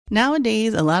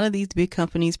Nowadays, a lot of these big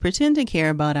companies pretend to care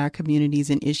about our communities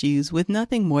and issues with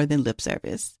nothing more than lip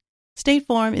service. State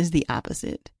Farm is the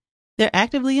opposite. They're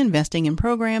actively investing in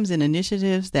programs and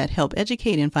initiatives that help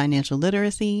educate in financial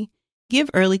literacy, give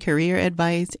early career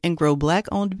advice, and grow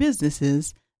Black-owned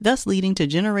businesses, thus leading to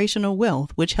generational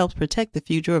wealth, which helps protect the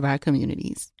future of our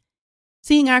communities.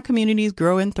 Seeing our communities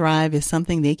grow and thrive is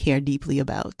something they care deeply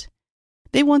about.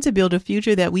 They want to build a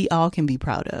future that we all can be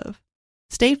proud of.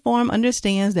 State Farm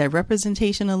understands that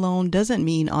representation alone doesn't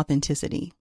mean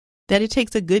authenticity, that it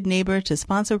takes a good neighbor to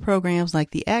sponsor programs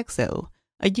like the ACT-SO,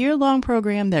 a year-long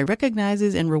program that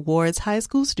recognizes and rewards high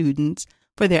school students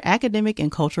for their academic and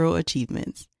cultural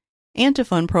achievements, and to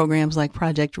fund programs like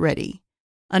Project Ready,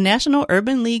 a National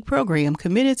Urban League program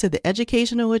committed to the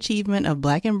educational achievement of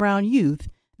Black and Brown youth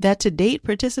that to date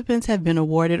participants have been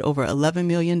awarded over $11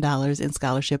 million in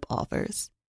scholarship offers.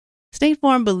 State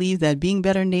Farm believes that being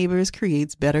better neighbors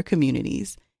creates better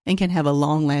communities and can have a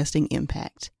long-lasting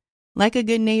impact. Like a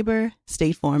good neighbor,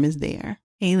 State Farm is there.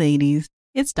 Hey ladies,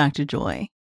 it's Dr. Joy.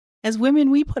 As women,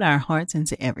 we put our hearts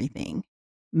into everything.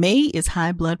 May is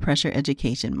High Blood Pressure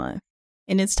Education Month,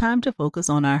 and it's time to focus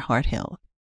on our heart health.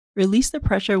 Release the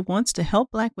Pressure wants to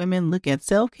help Black women look at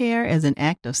self-care as an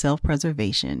act of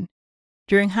self-preservation.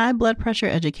 During High Blood Pressure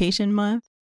Education Month,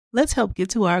 let's help get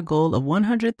to our goal of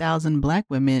 100,000 Black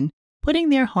women putting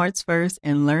their hearts first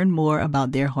and learn more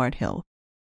about their heart health.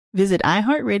 Visit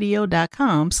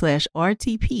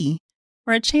iHeartRadio.com/RTP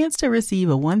for a chance to receive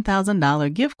a $1,000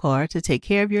 gift card to take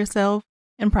care of yourself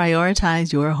and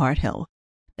prioritize your heart health.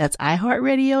 That's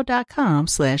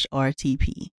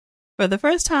iHeartRadio.com/RTP. For the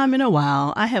first time in a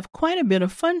while, I have quite a bit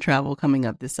of fun travel coming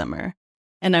up this summer,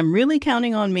 and I'm really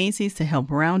counting on Macy's to help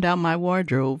round out my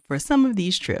wardrobe for some of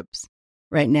these trips.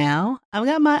 Right now, I've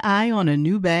got my eye on a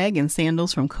new bag and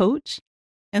sandals from Coach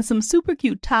and some super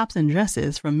cute tops and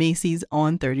dresses from Macy's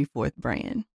On 34th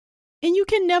brand. And you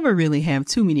can never really have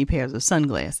too many pairs of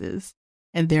sunglasses,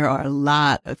 and there are a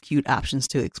lot of cute options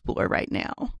to explore right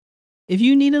now. If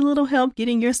you need a little help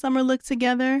getting your summer look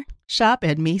together, shop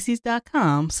at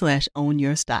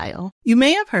Macys.com/ownyourstyle. You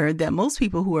may have heard that most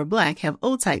people who are Black have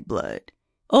O-type blood.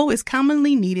 O is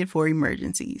commonly needed for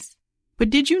emergencies. But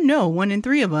did you know 1 in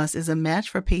 3 of us is a match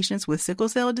for patients with sickle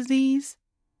cell disease?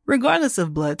 Regardless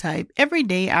of blood type, every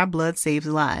day our blood saves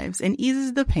lives and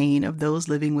eases the pain of those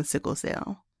living with sickle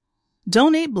cell.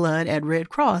 Donate blood at Red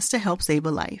Cross to help save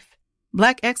a life.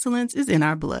 Black excellence is in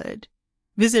our blood.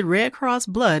 Visit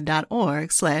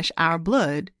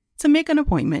redcrossblood.org/ourblood to make an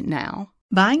appointment now.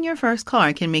 Buying your first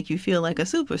car can make you feel like a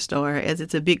superstar as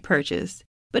it's a big purchase,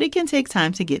 but it can take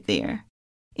time to get there.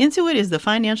 Intuit is the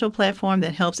financial platform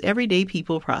that helps everyday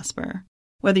people prosper.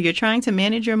 Whether you're trying to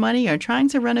manage your money or trying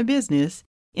to run a business,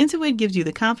 Intuit gives you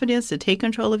the confidence to take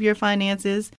control of your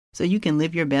finances so you can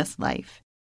live your best life.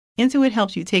 Intuit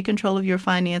helps you take control of your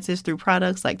finances through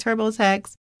products like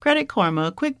TurboTax, Credit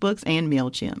Karma, QuickBooks, and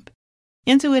MailChimp.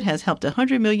 Intuit has helped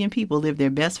 100 million people live their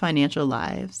best financial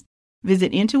lives.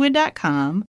 Visit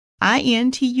Intuit.com,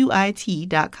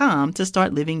 Intuit.com to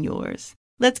start living yours.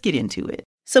 Let's get into it.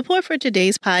 Support for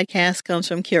today's podcast comes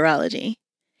from Curology.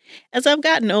 As I've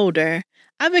gotten older,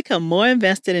 I've become more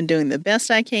invested in doing the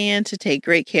best I can to take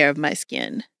great care of my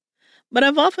skin. But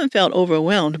I've often felt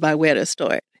overwhelmed by where to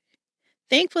start.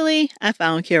 Thankfully, I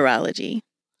found Curology.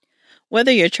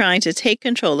 Whether you're trying to take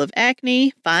control of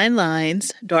acne, fine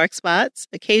lines, dark spots,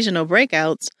 occasional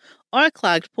breakouts, or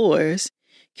clogged pores,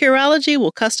 Curology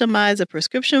will customize a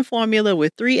prescription formula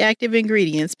with 3 active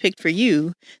ingredients picked for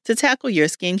you to tackle your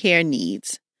skincare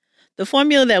needs. The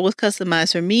formula that was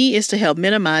customized for me is to help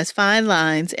minimize fine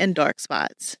lines and dark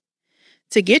spots.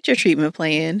 To get your treatment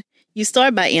plan, you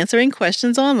start by answering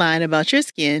questions online about your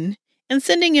skin and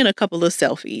sending in a couple of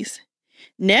selfies.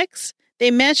 Next,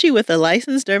 they match you with a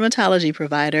licensed dermatology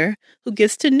provider who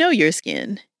gets to know your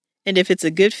skin. And if it's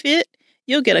a good fit,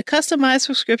 you'll get a customized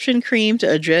prescription cream to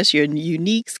address your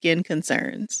unique skin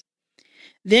concerns.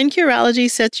 Then Curology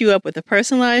sets you up with a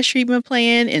personalized treatment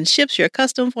plan and ships your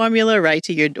custom formula right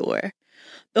to your door.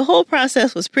 The whole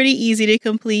process was pretty easy to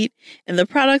complete, and the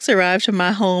products arrived to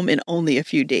my home in only a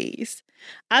few days.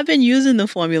 I've been using the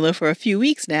formula for a few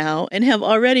weeks now and have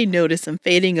already noticed some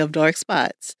fading of dark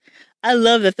spots. I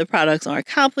love that the products aren't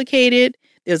complicated.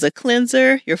 There's a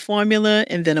cleanser, your formula,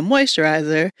 and then a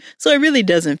moisturizer, so it really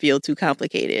doesn't feel too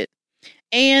complicated.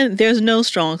 And there's no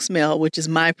strong smell, which is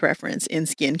my preference in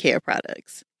skincare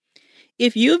products.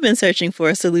 If you've been searching for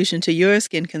a solution to your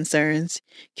skin concerns,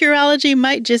 Curology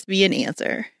might just be an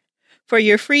answer. For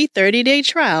your free 30-day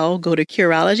trial, go to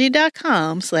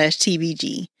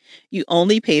Curology.com/TBG. You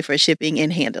only pay for shipping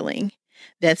and handling.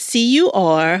 That's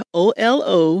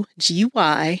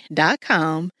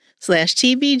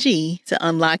CUROLOGY.com/TBG to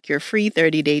unlock your free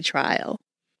 30-day trial.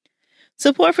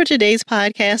 Support for today's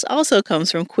podcast also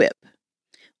comes from Quip.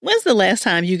 When's the last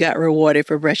time you got rewarded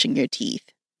for brushing your teeth?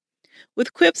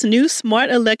 With Quip's new smart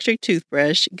electric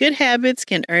toothbrush, good habits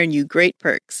can earn you great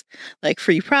perks, like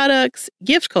free products,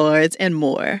 gift cards, and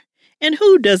more. And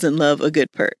who doesn't love a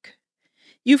good perk?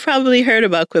 You've probably heard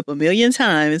about Quip a million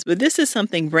times, but this is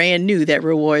something brand new that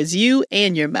rewards you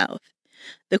and your mouth.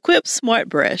 The Quip Smart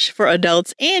Brush for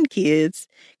adults and kids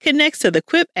connects to the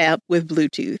Quip app with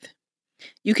Bluetooth.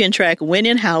 You can track when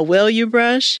and how well you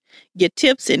brush, get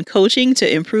tips and coaching to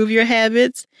improve your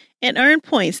habits, and earn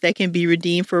points that can be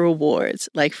redeemed for rewards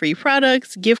like free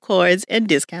products, gift cards, and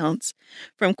discounts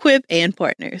from Quip and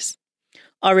partners.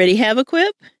 Already have a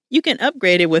Quip? You can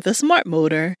upgrade it with a smart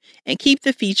motor and keep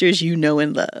the features you know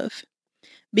and love.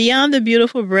 Beyond the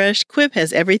beautiful brush, Quip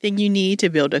has everything you need to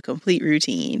build a complete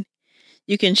routine.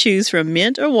 You can choose from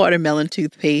mint or watermelon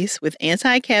toothpaste with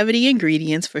anti-cavity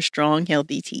ingredients for strong,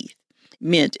 healthy teeth.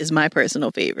 Mint is my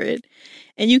personal favorite.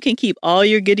 And you can keep all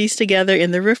your goodies together in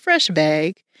the Refresh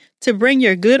bag to bring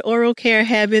your good oral care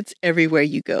habits everywhere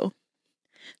you go.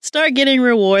 Start getting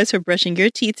rewards for brushing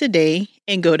your teeth today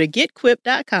and go to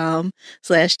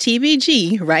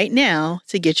getquip.com/TBG right now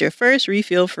to get your first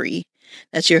refill free.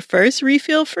 That's your first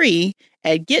refill free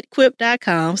at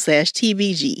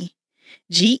getquip.com/TBG.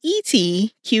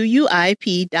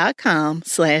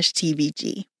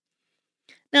 GETQUIP.com/TBG.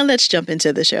 Now let's jump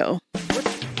into the show.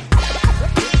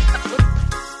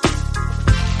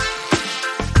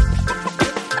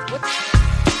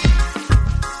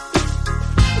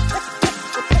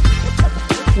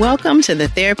 Welcome to the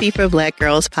Therapy for Black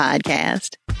Girls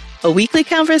podcast, a weekly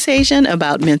conversation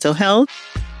about mental health,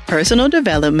 personal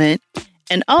development,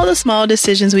 and all the small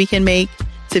decisions we can make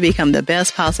to become the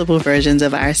best possible versions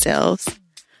of ourselves.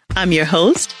 I'm your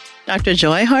host, Dr.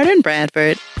 Joy Harden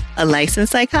Bradford, a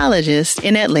licensed psychologist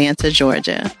in Atlanta,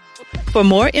 Georgia. For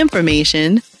more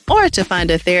information or to find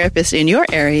a therapist in your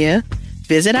area,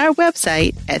 visit our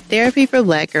website at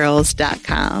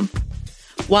therapyforblackgirls.com.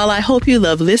 While I hope you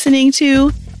love listening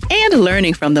to and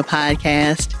learning from the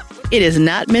podcast, it is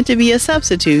not meant to be a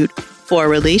substitute for a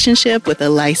relationship with a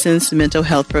licensed mental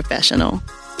health professional.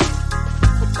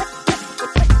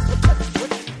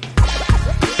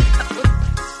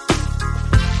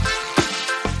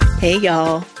 Hey,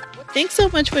 y'all. Thanks so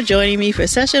much for joining me for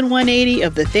session 180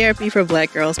 of the Therapy for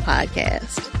Black Girls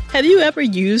podcast. Have you ever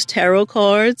used tarot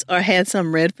cards or had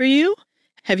some read for you?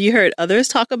 Have you heard others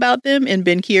talk about them and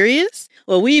been curious?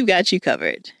 Well, we've got you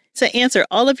covered. To answer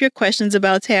all of your questions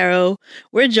about tarot,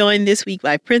 we're joined this week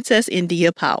by Princess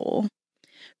India Powell.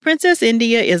 Princess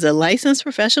India is a licensed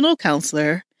professional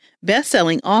counselor,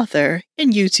 best-selling author,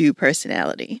 and YouTube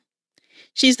personality.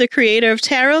 She's the creator of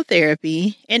Tarot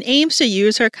Therapy and aims to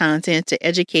use her content to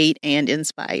educate and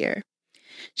inspire.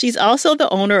 She's also the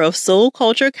owner of Soul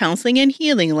Culture Counseling and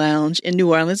Healing Lounge in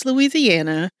New Orleans,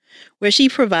 Louisiana, where she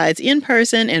provides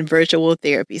in-person and virtual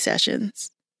therapy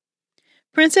sessions.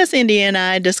 Princess India and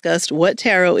I discussed what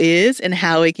tarot is and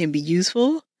how it can be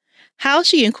useful, how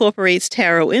she incorporates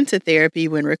tarot into therapy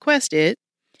when requested,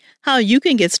 how you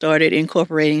can get started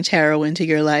incorporating tarot into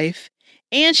your life,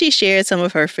 and she shared some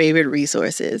of her favorite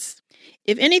resources.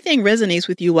 If anything resonates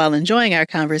with you while enjoying our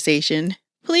conversation,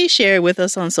 please share it with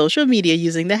us on social media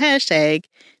using the hashtag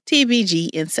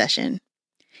TBGInSession.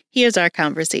 Here's our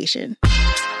conversation.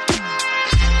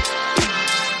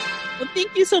 Well,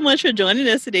 thank you so much for joining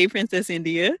us today, Princess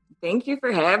India. Thank you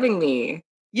for having me.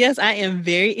 Yes, I am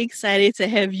very excited to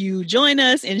have you join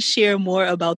us and share more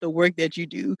about the work that you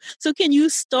do. So can you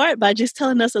start by just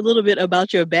telling us a little bit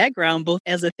about your background, both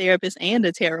as a therapist and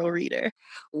a tarot reader?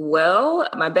 Well,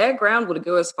 my background would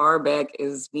go as far back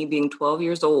as me being 12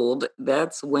 years old.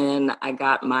 That's when I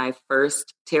got my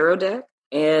first tarot deck.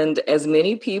 And as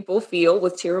many people feel,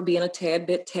 with tarot being a tad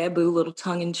bit taboo, little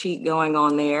tongue-in-cheek going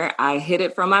on there, I hid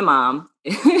it from my mom.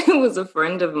 It was a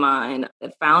friend of mine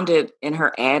that found it in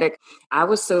her attic. I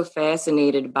was so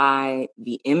fascinated by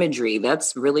the imagery.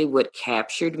 That's really what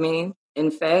captured me.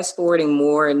 And fast forwarding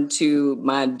more into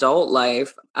my adult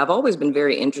life, I've always been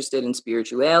very interested in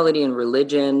spirituality and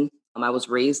religion. I was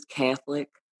raised Catholic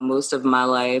most of my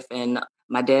life, and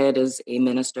my dad is a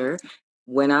minister.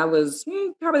 When I was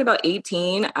probably about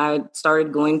 18, I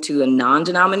started going to a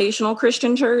non-denominational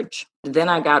Christian church. Then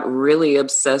I got really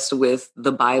obsessed with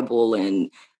the Bible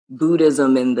and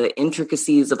Buddhism and the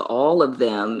intricacies of all of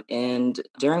them. And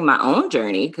during my own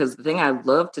journey, because the thing I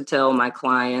love to tell my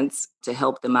clients to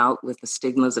help them out with the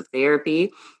stigmas of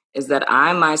therapy is that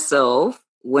I myself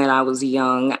when I was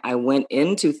young, I went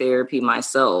into therapy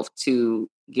myself to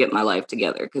get my life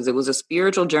together because it was a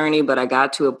spiritual journey, but I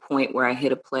got to a point where I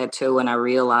hit a plateau and I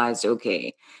realized,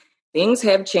 okay, things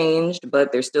have changed,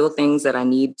 but there's still things that I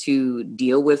need to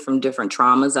deal with from different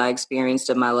traumas I experienced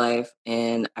in my life.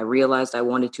 And I realized I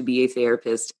wanted to be a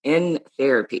therapist in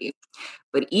therapy.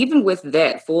 But even with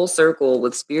that full circle,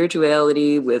 with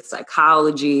spirituality, with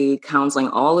psychology, counseling,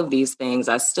 all of these things,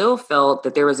 I still felt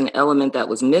that there was an element that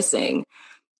was missing.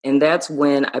 And that's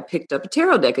when I picked up a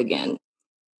tarot deck again.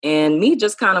 And me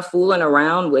just kind of fooling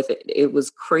around with it, it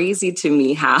was crazy to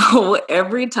me how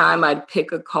every time I'd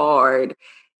pick a card,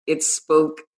 it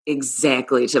spoke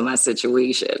exactly to my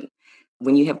situation.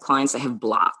 When you have clients that have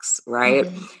blocks, right?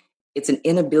 Mm-hmm. It's an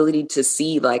inability to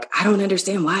see, like, I don't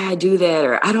understand why I do that,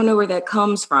 or I don't know where that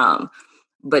comes from.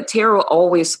 But tarot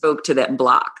always spoke to that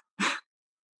block.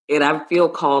 And I feel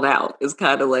called out. It's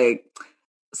kind of like,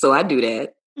 so I do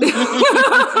that.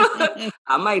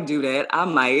 I might do that. I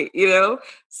might,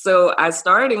 So I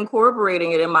started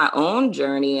incorporating it in my own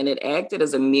journey, and it acted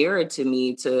as a mirror to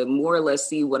me to more or less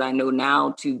see what I know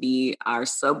now to be our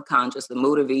subconscious, the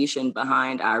motivation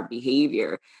behind our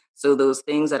behavior. So those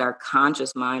things that our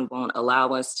conscious mind won't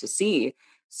allow us to see.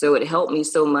 So it helped me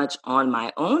so much on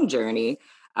my own journey.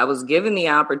 I was given the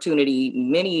opportunity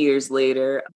many years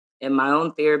later in my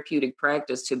own therapeutic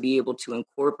practice to be able to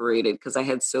incorporate it because I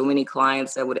had so many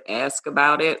clients that would ask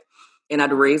about it and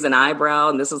I'd raise an eyebrow.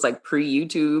 And this is like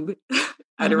pre-YouTube.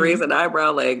 I'd raise an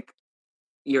eyebrow like,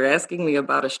 you're asking me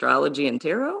about astrology and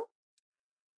tarot?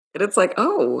 And it's like,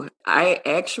 oh, I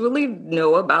actually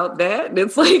know about that. And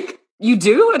it's like, you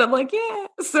do? And I'm like, yeah.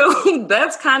 So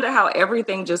that's kind of how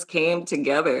everything just came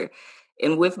together.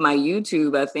 And with my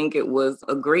YouTube, I think it was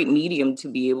a great medium to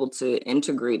be able to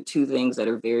integrate two things that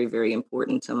are very, very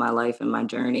important to my life and my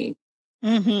journey.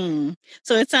 Mm-hmm.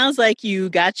 So it sounds like you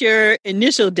got your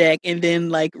initial deck and then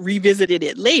like revisited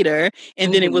it later,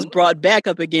 and then it was brought back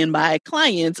up again by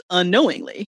clients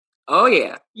unknowingly. Oh,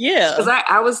 yeah. Yeah. Because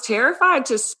I was terrified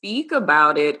to speak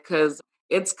about it because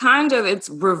it's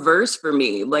reverse for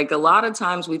me. Like a lot of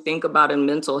times we think about in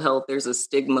mental health, there's a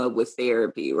stigma with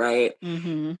therapy, right?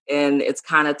 Mm-hmm. And it's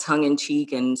kind of tongue in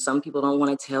cheek. And some people don't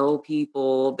want to tell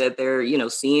people that they're,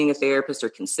 seeing a therapist or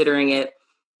considering it.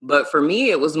 But for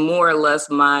me, it was more or less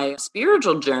my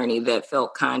spiritual journey that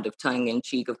felt kind of tongue in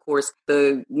cheek. Of course,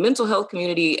 the mental health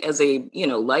community as a,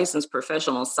 licensed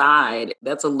professional side,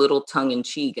 that's a little tongue in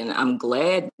cheek. And I'm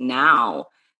glad now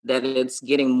that it's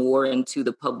getting more into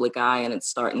the public eye and it's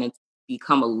starting to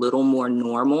become a little more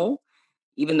normal,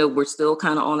 even though we're still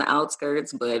kind of on the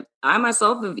outskirts. But I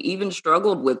myself have even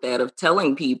struggled with that of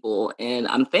telling people. And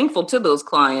I'm thankful to those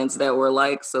clients that were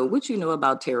like, so what you know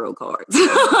about tarot cards?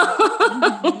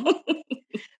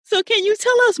 So can you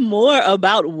tell us more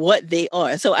about what they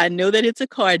are? So I know that it's a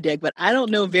card deck, but I don't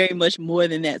know very much more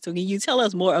than that. So can you tell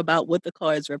us more about what the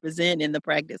cards represent and the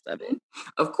practice of it?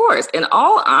 Of course. In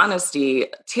all honesty,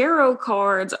 tarot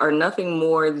cards are nothing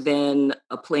more than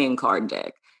a playing card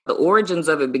deck. The origins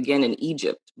of it begin in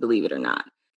Egypt, believe it or not.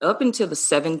 Up until the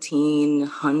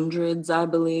 1700s, I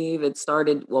believe, it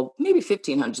started, well, maybe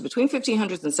 1500s. Between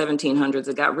 1500s and 1700s,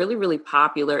 it got really, really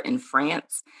popular in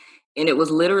France. And it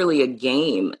was literally a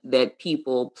game that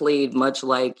people played much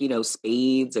like,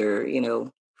 spades or,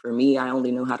 for me, I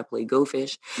only know how to play Go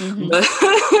Fish. Mm-hmm.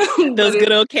 But, those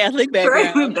good old Catholic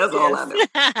backgrounds. That's all I know.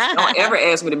 Don't ever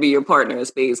ask me to be your partner in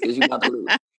spades because you're about to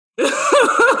lose.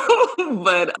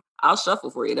 But I'll shuffle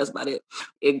for you. That's about it.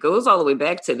 It goes all the way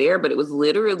back to there, but it was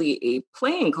literally a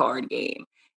playing card game.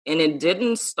 And it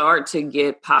didn't start to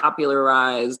get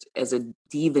popularized as a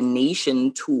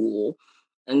divination tool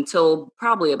until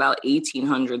probably about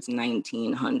 1800s,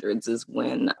 1900s is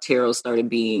when tarot started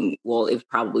being, well, it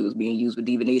probably was being used with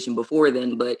divination before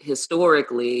then, but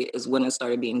historically is when it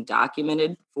started being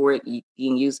documented for it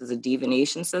being used as a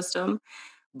divination system.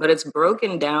 But it's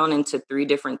broken down into 3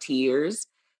 different tiers.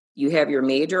 You have your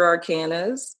major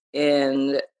arcanas,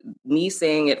 and me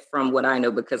saying it from what I know,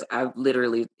 because I've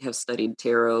literally have studied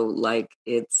tarot like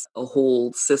it's a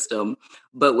whole system.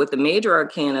 But with the major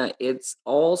arcana, it's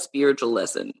all spiritual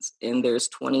lessons, and there's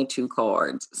 22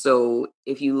 cards. So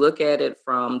if you look at it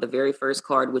from the very first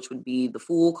card, which would be the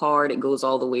Fool card, it goes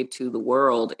all the way to the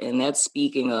World. And that's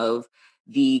speaking of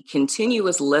the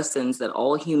continuous lessons that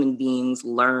all human beings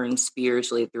learn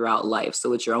spiritually throughout life.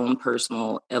 So it's your own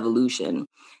personal evolution.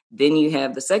 Then you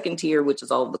have the second tier, which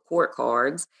is all of the court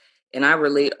cards. And I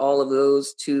relate all of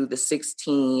those to the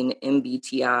 16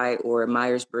 MBTI or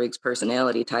Myers-Briggs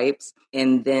personality types.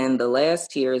 And then the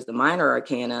last tier is the minor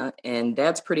arcana. And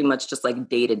that's pretty much just like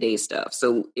day-to-day stuff.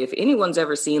 So if anyone's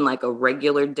ever seen like a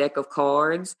regular deck of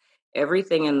cards,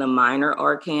 Everything in the minor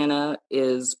arcana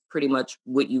is pretty much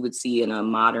what you would see in a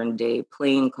modern day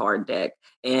playing card deck.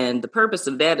 And the purpose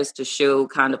of that is to show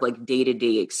kind of like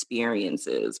day-to-day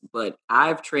experiences. But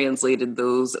I've translated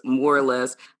those more or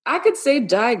less, I could say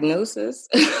diagnosis,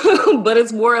 but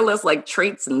it's more or less like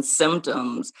traits and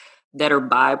symptoms that are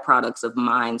byproducts of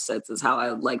mindsets is how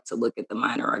I would like to look at the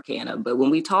minor arcana. But when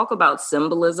we talk about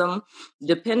symbolism,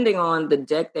 depending on the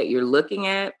deck that you're looking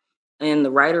at, and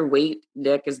the Rider-Waite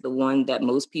deck is the one that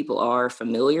most people are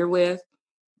familiar with.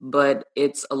 But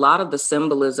it's a lot of the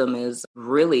symbolism is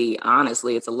really,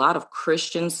 honestly, it's a lot of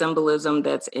Christian symbolism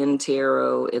that's in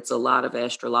tarot. It's a lot of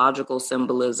astrological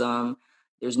symbolism.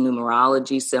 There's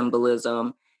numerology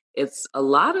symbolism. It's a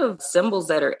lot of symbols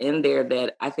that are in there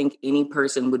that I think any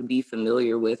person would be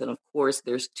familiar with. And of course,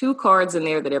 there's two cards in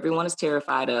there that everyone is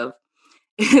terrified of.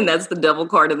 And that's the Devil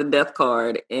card and the Death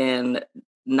card. And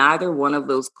neither one of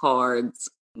those cards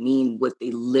mean what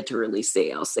they literally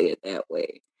say. I'll say it that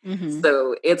way. Mm-hmm.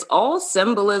 So it's all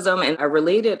symbolism. And I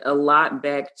relate it a lot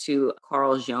back to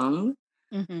Carl Jung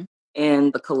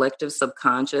and the collective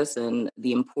subconscious and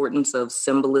the importance of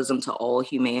symbolism to all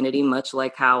humanity, much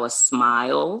like how a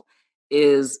smile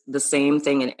is the same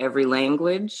thing in every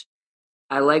language.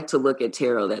 I like to look at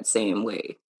tarot that same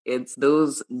way. It's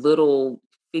those little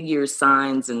figure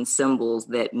signs and symbols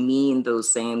that mean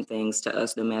those same things to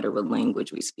us, no matter what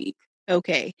language we speak.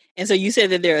 Okay. And so you said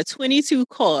that there are 22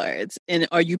 cards. And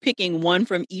are you picking one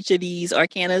from each of these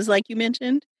arcanas like you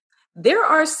mentioned? There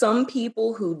are some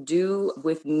people who do.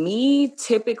 With me,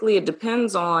 typically, it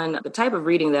depends on the type of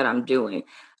reading that I'm doing.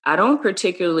 I don't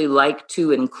particularly like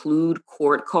to include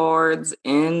court cards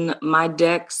in my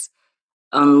decks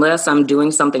unless I'm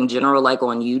doing something general like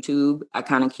on YouTube. I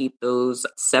kind of keep those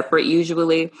separate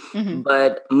usually. Mm-hmm.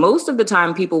 But most of the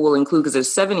time people will include, because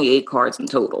there's 78 cards in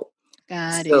total.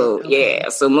 Got it. Okay. Yeah.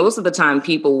 So most of the time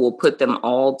people will put them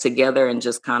all together and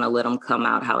just kind of let them come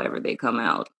out however they come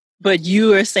out. But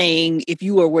you are saying if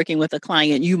you are working with a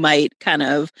client, you might kind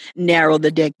of narrow the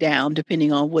deck down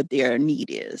depending on what their need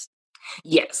is.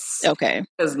 Yes. Okay.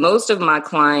 Because most of my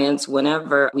clients,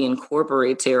 whenever we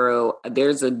incorporate tarot,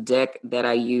 there's a deck that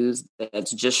I use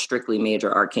that's just strictly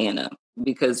major arcana.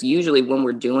 Because usually when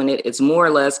we're doing it, it's more or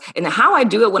less, and how I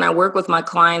do it when I work with my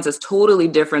clients is totally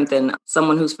different than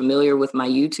someone who's familiar with my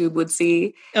YouTube would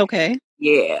see. Okay.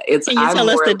 Yeah. Can you tell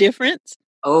us the difference?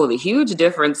 Oh, the huge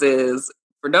difference is,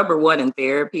 for number one, in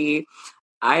therapy,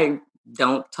 I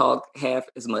don't talk half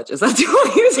as much as I do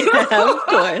on YouTube. Of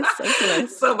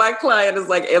course. So my client is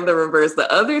like in the reverse.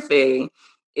 The other thing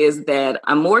is that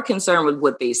I'm more concerned with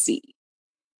what they see.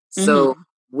 So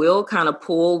we'll kind of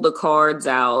pull the cards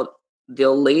out,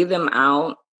 they'll lay them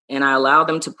out, and I allow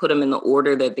them to put them in the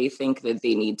order that they think that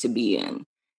they need to be in.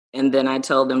 And then I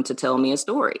tell them to tell me a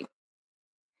story.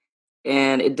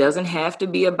 And it doesn't have to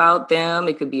be about them.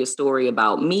 It could be a story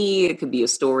about me. It could be a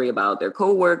story about their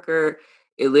coworker.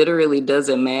 It literally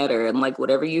doesn't matter. And like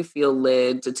whatever you feel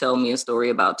led to tell me a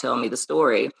story about, tell me the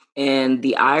story. And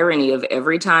the irony of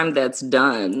every time that's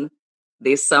done,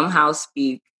 they somehow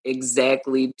speak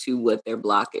exactly to what their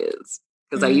block is.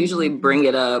 Because I usually bring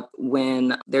it up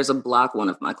when there's a block one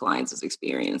of my clients is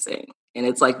experiencing. And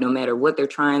it's like, no matter what they're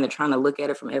trying to look at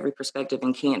it from every perspective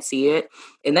and can't see it.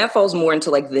 And that falls more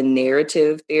into like the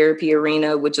narrative therapy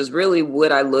arena, which is really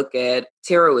what I look at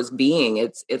tarot as being.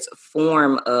 It's a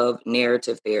form of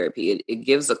narrative therapy. It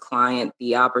gives a client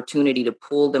the opportunity to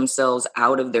pull themselves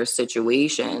out of their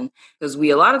situation, because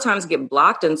we a lot of times get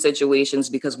blocked in situations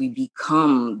because we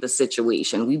become the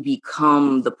situation. We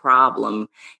become the problem,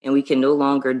 and we can no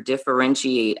longer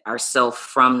differentiate ourselves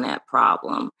from that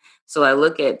problem. So I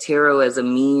look at tarot as a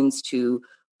means to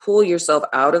pull yourself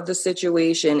out of the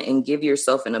situation and give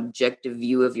yourself an objective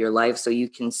view of your life so you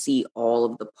can see all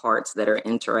of the parts that are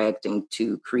interacting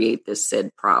to create this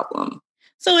said problem.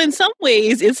 So in some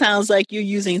ways, it sounds like you're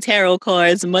using tarot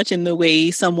cards much in the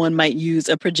way someone might use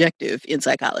a projective in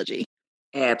psychology.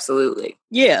 Absolutely.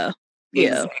 Yeah.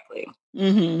 Exactly.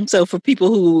 So for people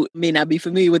who may not be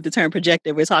familiar with the term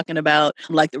projective, we're talking about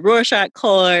like the Rorschach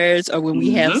cards, or when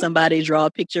we have somebody draw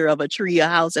a picture of a tree, a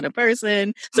house, and a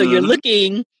person. So you're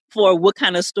looking for what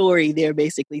kind of story they're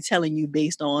basically telling you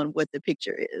based on what the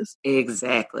picture is.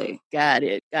 Exactly. Got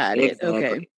it. Exactly.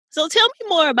 Okay. So tell me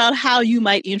more about how you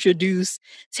might introduce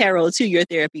tarot to your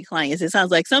therapy clients. It sounds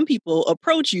like some people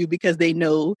approach you because they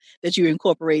know that you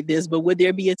incorporate this, but would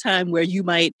there be a time where you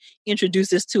might introduce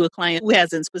this to a client who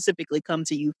hasn't specifically come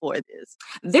to you for this?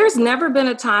 There's never been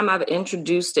a time I've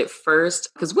introduced it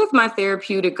first, because with my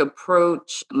therapeutic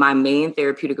approach, my main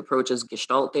therapeutic approach is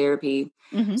Gestalt therapy.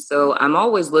 So I'm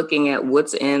always looking at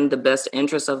what's in the best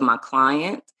interest of my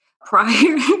client.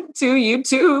 prior to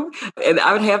YouTube, and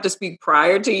I would have to speak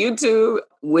prior to YouTube,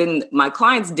 when my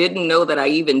clients didn't know that I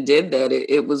even did that,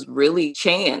 it was really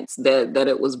chance that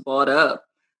it was brought up.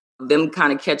 Them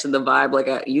kind of catching the vibe,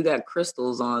 like, you got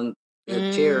crystals on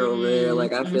that chair over there.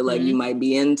 Like, I feel like you might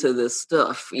be into this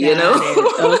stuff, you know? Got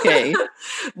it. Okay.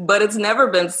 But it's never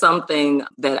been something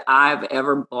that I've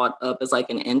ever brought up as like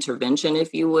an intervention,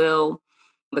 if you will,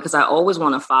 because I always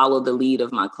want to follow the lead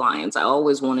of my clients. I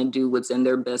always want to do what's in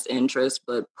their best interest.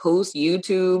 But post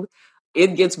YouTube,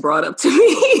 it gets brought up to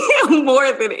me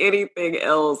more than anything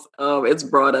else. It's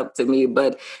brought up to me.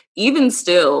 But even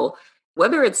still,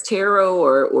 whether it's tarot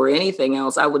or anything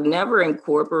else, I would never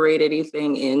incorporate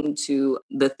anything into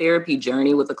the therapy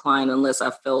journey with a client unless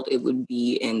I felt it would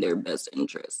be in their best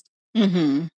interest.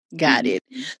 Mm-hmm. Got it.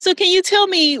 So can you tell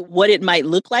me what it might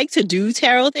look like to do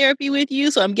tarot therapy with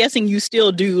you? So I'm guessing you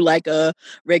still do like a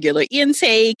regular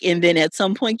intake, and then at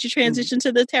some point you transition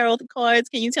to the tarot cards.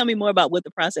 Can you tell me more about what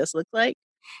the process looks like?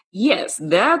 Yes,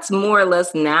 that's more or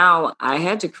less now. I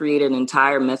had to create an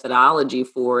entire methodology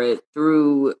for it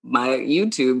through my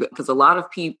YouTube because a lot of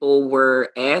people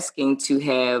were asking to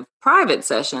have private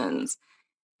sessions.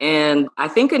 And I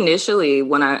think initially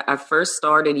when I first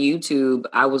started YouTube,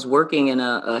 I was working in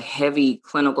a heavy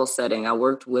clinical setting. I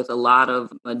worked with a lot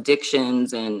of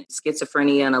addictions and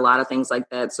schizophrenia and a lot of things like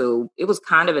that. So it was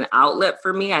kind of an outlet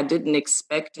for me. I didn't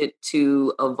expect it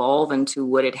to evolve into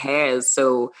what it has.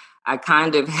 So I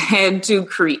kind of had to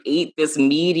create this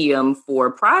medium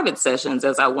for private sessions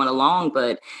as I went along,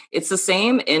 but it's the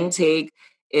same intake.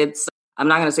 I'm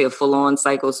not going to say a full-on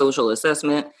psychosocial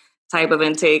assessment type of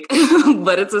intake,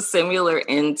 but it's a similar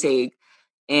intake.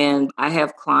 And I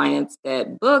have clients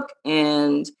that book,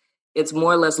 and it's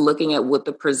more or less looking at what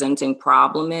the presenting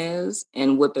problem is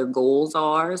and what their goals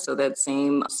are. So that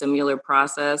same similar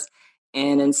process.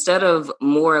 And instead of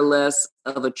more or less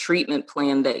of a treatment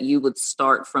plan that you would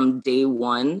start from day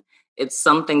one, it's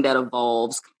something that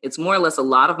evolves. It's more or less a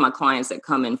lot of my clients that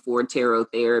come in for tarot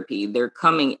therapy, they're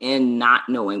coming in not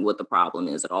knowing what the problem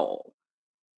is at all.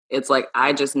 It's like,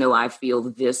 I just know I feel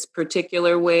this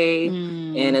particular way.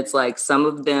 And it's like some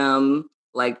of them,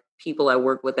 like people I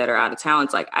work with that are out of town,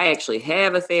 it's like, I actually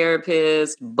have a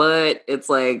therapist, but it's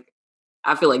like,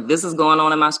 I feel like this is going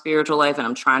on in my spiritual life and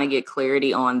I'm trying to get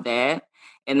clarity on that.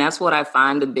 And that's what I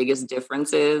find the biggest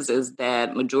difference is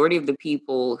that majority of the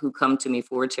people who come to me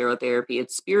for tarot therapy,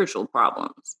 it's spiritual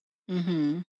problems.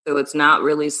 So it's not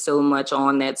really so much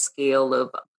on that scale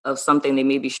of something they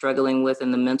may be struggling with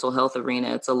in the mental health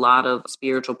arena. It's a lot of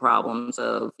spiritual problems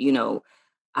of,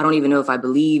 I don't even know if I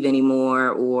believe anymore,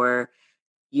 or,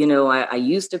 I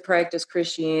used to practice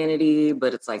Christianity,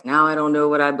 but it's like, now I don't know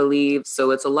what I believe.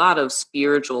 So it's a lot of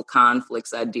spiritual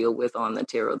conflicts I deal with on the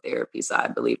tarot therapy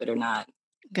side, believe it or not.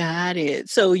 Got it.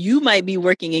 So you might be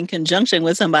working in conjunction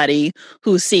with somebody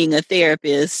who's seeing a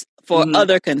therapist for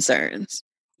other concerns.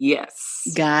 Yes.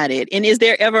 Got it. And is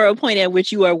there ever a point at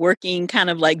which you are working kind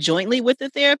of like jointly with the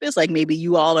therapist? Like maybe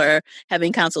you all are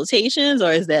having consultations,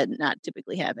 or is that not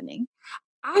typically happening?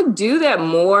 I do that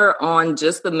more on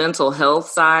just the mental health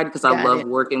side because I love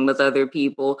working with other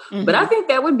people. But I think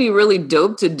that would be really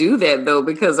dope to do that, though,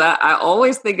 because I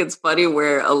always think it's funny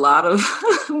where a lot of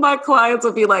my clients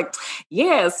will be like,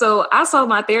 yeah, so I saw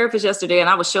my therapist yesterday and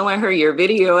I was showing her your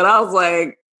video and I was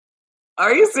like,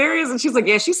 are you serious? And she's like,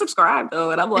 yeah, she subscribed,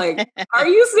 though. And I'm like, are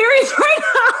you serious right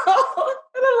now?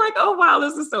 And I'm like, oh, wow,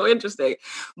 this is so interesting.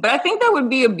 But I think that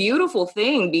would be a beautiful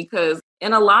thing because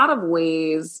in a lot of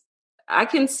ways, I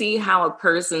can see how a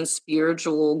person's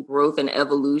spiritual growth and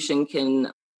evolution can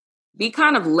be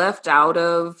kind of left out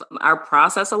of our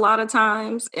process a lot of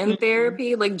times in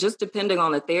therapy, like just depending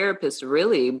on the therapist,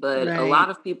 really. But a lot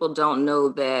of people don't know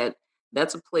that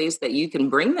that's a place that you can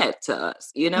bring that to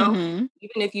us, even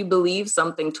if you believe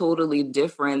something totally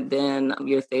different than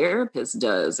your therapist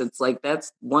does. It's like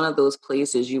that's one of those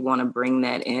places you want to bring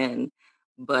that in.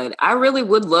 But I really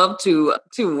would love to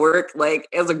work like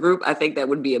as a group. I think that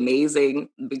would be amazing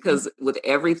because with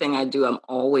everything I do, I'm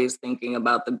always thinking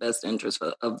about the best interest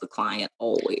of the client,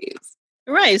 always.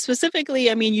 Right.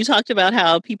 Specifically, I mean, you talked about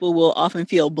how people will often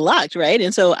feel blocked, right?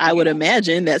 And so I would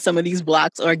imagine that some of these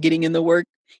blocks are getting in the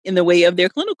way of their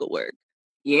clinical work.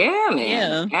 Yeah,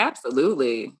 man. Yeah.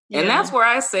 Absolutely. Yeah. And that's where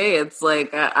I say it's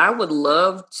like I would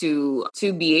love to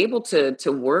be able to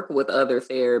work with other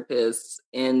therapists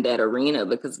in that arena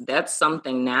because that's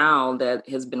something now that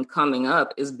has been coming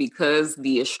up is because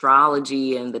the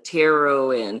astrology and the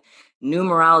tarot and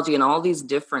numerology and all these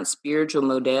different spiritual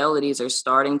modalities are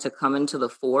starting to come into the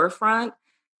forefront.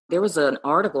 There was an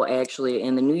article actually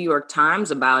in the New York Times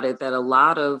about it, that a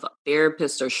lot of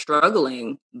therapists are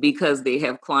struggling because they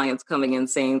have clients coming in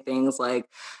saying things like,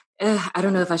 I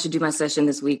don't know if I should do my session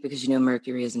this week because,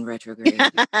 Mercury is in retrograde.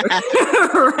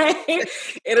 Right?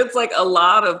 And it's like a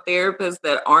lot of therapists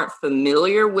that aren't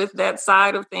familiar with that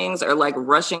side of things are like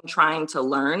rushing, trying to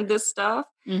learn this stuff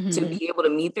to be able to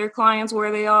meet their clients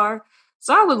where they are.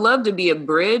 So I would love to be a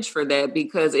bridge for that,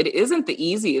 because it isn't the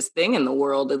easiest thing in the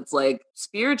world. It's like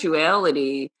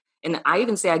spirituality. And I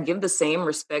even say I give the same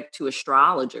respect to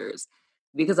astrologers,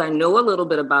 because I know a little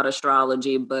bit about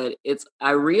astrology, but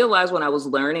I realized when I was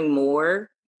learning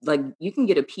more, like you can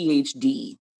get a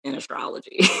PhD in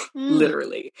astrology,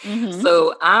 literally.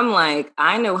 So I'm like,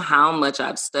 I know how much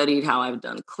I've studied, how I've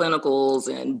done clinicals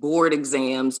and board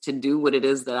exams to do what it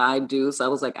is that I do. So I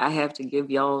was like, I have to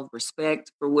give y'all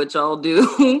respect for what y'all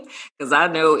do, because I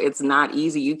know it's not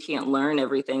easy. You can't learn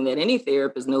everything that any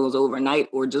therapist knows overnight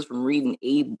or just from reading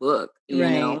a book, you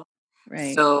know?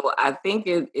 Right. So I think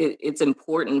it's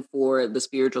important for the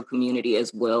spiritual community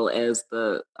as well as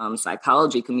the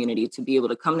psychology community to be able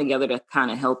to come together to kind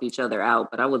of help each other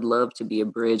out. But I would love to be a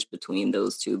bridge between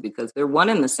those two, because they're one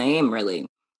and the same, really.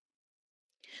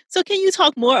 So can you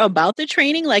talk more about the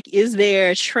training? Like, is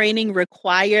there training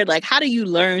required? Like, how do you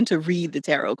learn to read the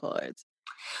tarot cards?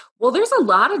 Well, there's a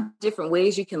lot of different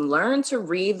ways you can learn to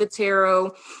read the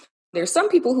tarot. There's some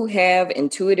people who have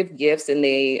intuitive gifts and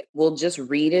they will just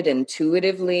read it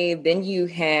intuitively. Then you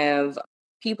have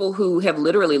people who have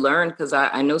literally learned, because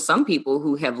I know some people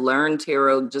who have learned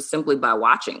tarot just simply by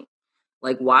watching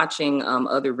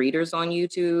other readers on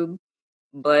YouTube.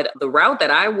 But the route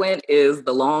that I went is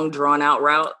the long drawn out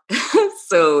route.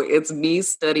 So it's me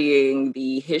studying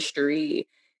the history,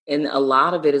 and a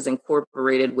lot of it is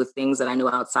incorporated with things that I know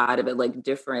outside of it, like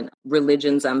different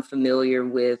religions I'm familiar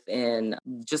with, and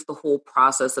just the whole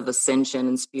process of ascension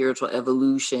and spiritual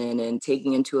evolution, and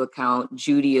taking into account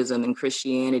Judaism and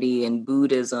Christianity and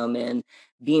Buddhism, and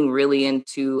being really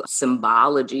into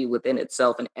symbology within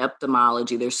itself and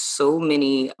etymology. There's so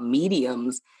many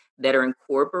mediums that are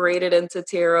incorporated into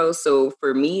tarot. So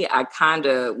for me, I kind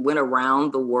of went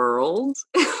around the world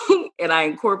and I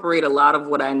incorporate a lot of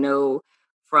what I know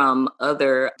from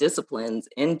other disciplines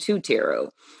into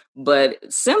tarot.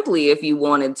 But simply, if you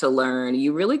wanted to learn,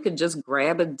 you really could just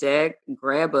grab a deck,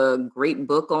 grab a great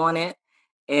book on it.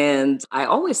 And I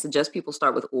always suggest people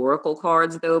start with oracle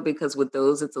cards, though, because with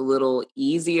those, it's a little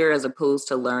easier as opposed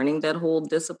to learning that whole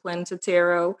discipline to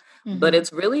tarot. But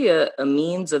it's really a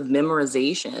means of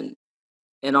memorization.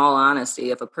 In all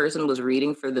honesty, if a person was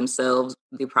reading for themselves,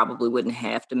 they probably wouldn't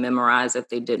have to memorize if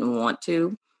they didn't want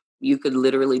to. You could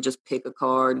literally just pick a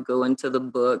card, go into the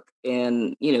book,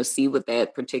 and, see what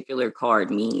that particular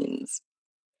card means.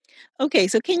 Okay,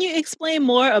 so can you explain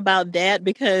more about that?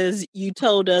 Because you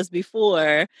told us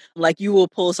before, like you will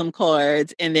pull some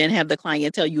cards and then have the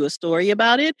client tell you a story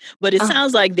about it. But it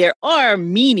sounds like there are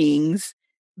meanings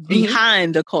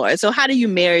behind the card. So how do you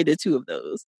marry the two of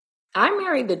those? I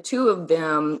married the two of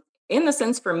them in the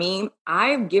sense, for me,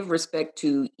 I give respect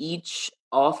to each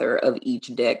author of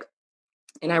each deck.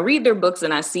 And I read their books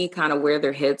and I see kind of where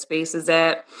their headspace is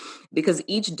at, because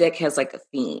each deck has like a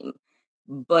theme.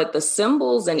 But the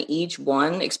symbols in each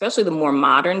one, especially the more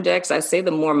modern decks, I say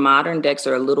the more modern decks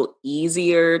are a little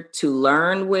easier to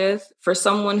learn with for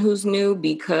someone who's new,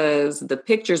 because the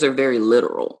pictures are very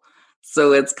literal.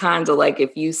 So it's kind of like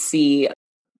if you see,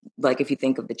 like if you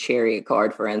think of the Chariot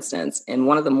card, for instance, in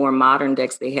one of the more modern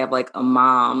decks, they have like a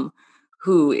mom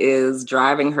who is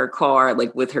driving her car,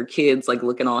 like with her kids, like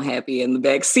looking all happy in the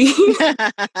back seat.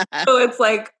 So it's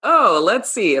like, oh,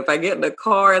 let's see, if I get in the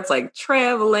car, it's like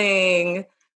traveling,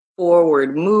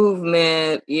 forward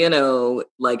movement,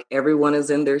 like everyone is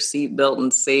in their seatbelt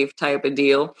and safe type of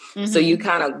deal. So you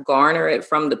kind of garner it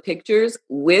from the pictures.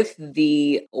 With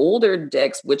the older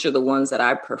decks, which are the ones that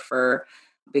I prefer,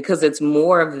 because it's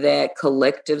more of that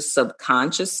collective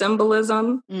subconscious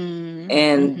symbolism.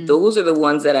 And those are the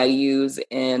ones that I use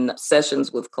in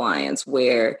sessions with clients,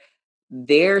 where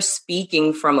they're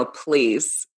speaking from a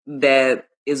place that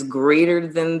is greater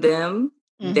than them,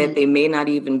 that they may not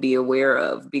even be aware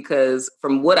of. Because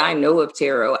from what I know of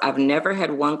tarot, I've never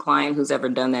had one client who's ever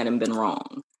done that and been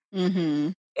wrong.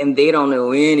 And they don't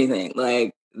know anything.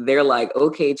 Like, they're like,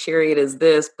 okay, Chariot is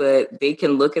this, but they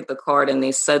can look at the card and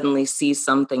they suddenly see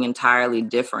something entirely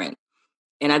different.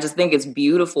 And I just think it's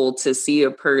beautiful to see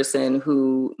a person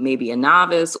who may be a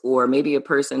novice, or maybe a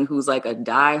person who's like a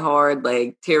diehard,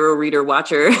 like tarot reader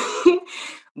watcher,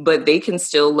 but they can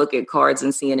still look at cards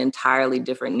and see an entirely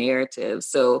different narrative.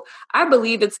 So I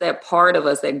believe it's that part of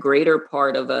us, that greater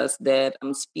part of us that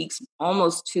speaks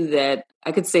almost to that,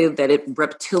 I could say that it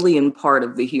reptilian part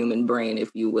of the human brain,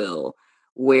 if you will,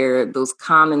 where those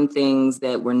common things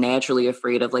that we're naturally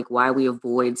afraid of, like why we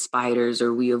avoid spiders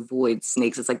or we avoid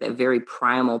snakes, it's like that very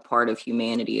primal part of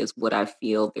humanity is what I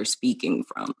feel they're speaking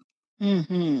from.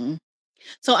 Mm-hmm.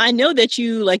 So I know that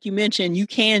you, like you mentioned, you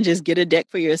can just get a deck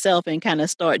for yourself and kind of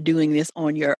start doing this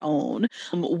on your own.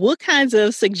 What kinds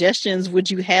of suggestions would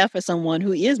you have for someone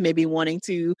who is maybe wanting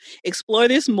to explore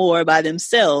this more by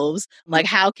themselves? Like,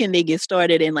 how can they get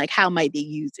started and like, how might they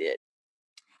use it?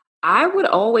 I would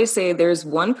always say there's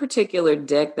one particular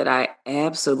deck that I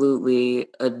absolutely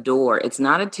adore. It's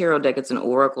not a tarot deck, it's an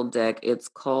oracle deck. It's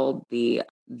called the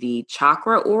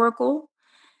Chakra Oracle.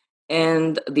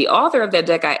 And the author of that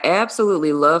deck, I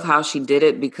absolutely love how she did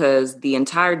it because the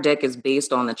entire deck is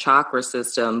based on the chakra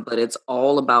system, but it's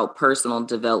all about personal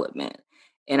development.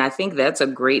 And I think that's a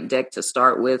great deck to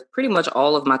start with. Pretty much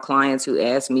all of my clients who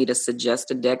ask me to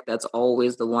suggest a deck, that's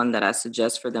always the one that I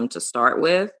suggest for them to start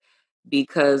with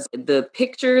because the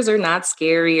pictures are not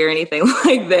scary or anything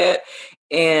like that.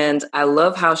 And I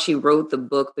love how she wrote the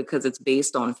book because it's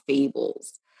based on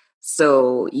fables.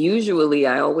 So usually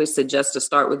I always suggest to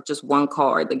start with just one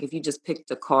card. Like if you just picked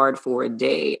a card for a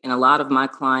day, and a lot of my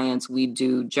clients, we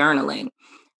do journaling.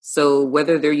 So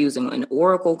whether they're using an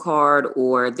oracle card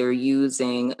or they're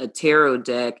using a tarot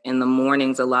deck, in the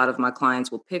mornings, a lot of my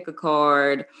clients will pick a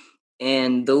card,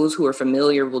 and those who are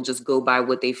familiar will just go by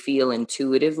what they feel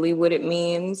intuitively what it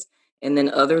means. And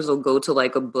then others will go to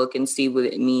like a book and see what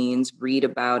it means, read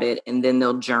about it, and then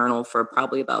they'll journal for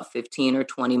probably about 15 or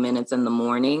 20 minutes in the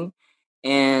morning.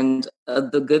 And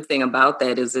the good thing about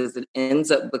that is it ends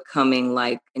up becoming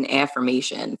like an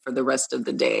affirmation for the rest of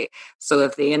the day. So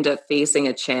if they end up facing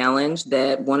a challenge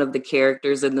that one of the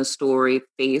characters in the story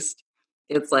faced,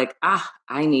 it's like,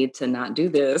 I need to not do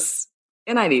this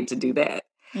and I need to do that.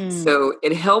 So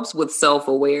it helps with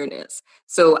self-awareness.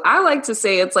 So I like to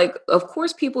say it's like, of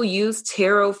course, people use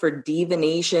tarot for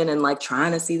divination and like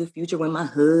trying to see the future when my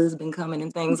husband coming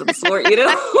and things of the sort, you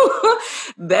know,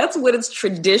 that's what it's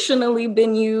traditionally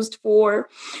been used for.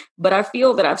 But I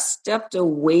feel that I've stepped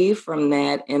away from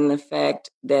that in the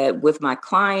fact that with my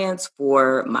clients,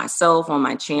 for myself on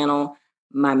my channel,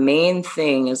 my main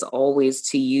thing is always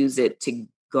to use it to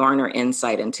garner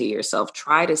insight into yourself.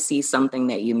 Try to see something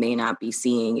that you may not be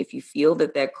seeing. If you feel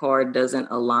that that card doesn't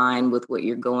align with what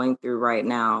you're going through right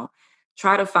now,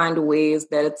 try to find ways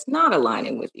that it's not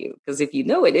aligning with you. Because if you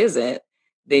know it isn't,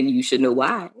 then you should know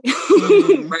why,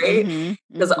 right?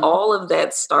 Because all of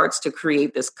that starts to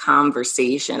create this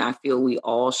conversation I feel we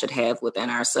all should have within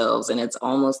ourselves. And it's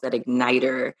almost that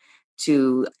igniter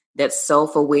to that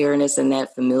self-awareness and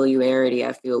that familiarity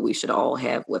I feel we should all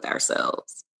have with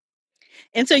ourselves.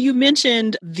 And so you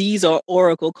mentioned these are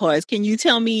oracle cards. Can you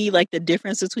tell me like the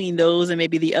difference between those and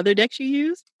maybe the other decks you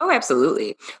use? Oh,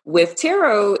 absolutely. With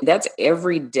tarot, that's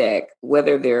every deck,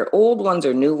 whether they're old ones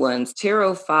or new ones.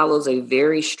 Tarot follows a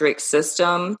very strict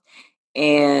system,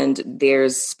 and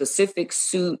there's specific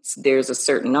suits. There's a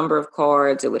certain number of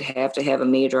cards. It would have to have a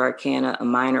major arcana, a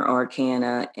minor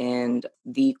arcana, and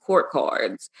the court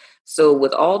cards. So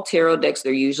with all tarot decks,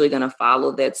 they're usually going to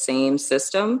follow that same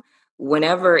system.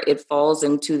 Whenever it falls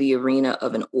into the arena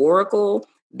of an oracle,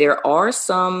 there are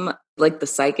some, like the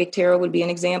psychic tarot would be an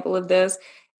example of this.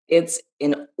 It's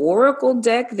an oracle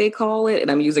deck, they call it,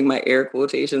 and I'm using my air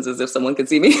quotations as if someone could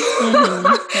see me.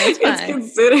 It's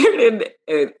considered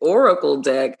an oracle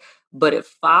deck, but it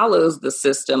follows the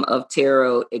system of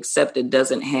tarot, except it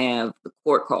doesn't have the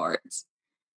court cards.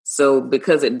 So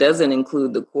because it doesn't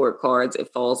include the court cards,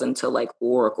 it falls into like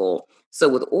oracle. So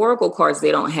with oracle cards,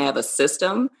 they don't have a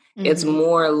system. It's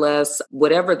more or less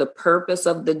whatever the purpose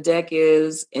of the deck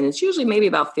is. And it's usually maybe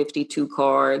about 52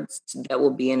 cards that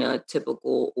will be in a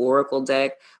typical oracle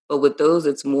deck. But with those,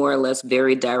 it's more or less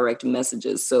very direct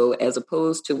messages. So as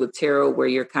opposed to with tarot, where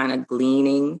you're kind of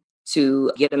gleaning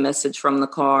to get a message from the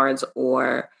cards,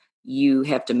 or you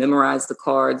have to memorize the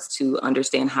cards to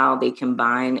understand how they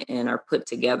combine and are put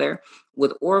together.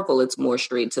 With Oracle, it's more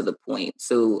straight to the point.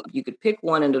 So you could pick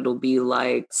one and it'll be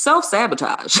like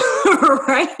self-sabotage,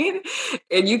 right?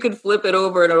 And you could flip it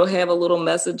over and it'll have a little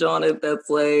message on it that's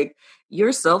like,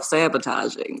 you're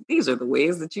self-sabotaging. These are the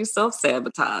ways that you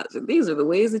self-sabotage. And these are the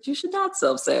ways that you should not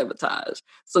self-sabotage.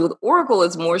 So with Oracle,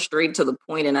 it's more straight to the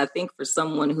point. And I think for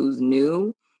someone who's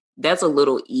new, that's a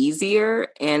little easier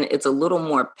and it's a little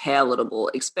more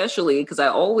palatable, especially because I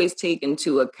always take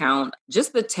into account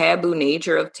just the taboo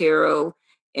nature of tarot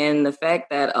and the fact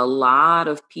that a lot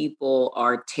of people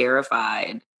are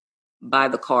terrified by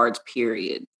the cards,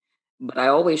 period. But I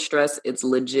always stress it's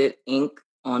legit ink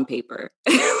on paper.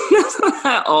 That's what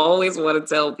I always want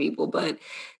to tell people. But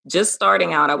just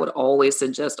starting out, I would always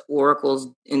suggest oracles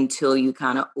until you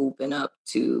kind of open up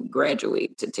to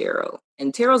graduate to tarot.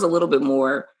 And tarot's a little bit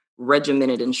more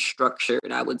regimented and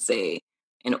structured, I would say.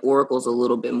 And oracle's a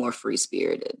little bit more free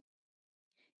spirited.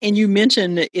 And you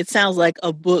mentioned it sounds like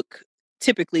a book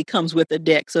typically comes with a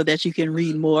deck so that you can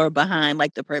read more behind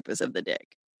like the purpose of the deck.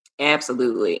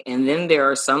 Absolutely. And then there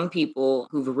are some people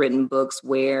who've written books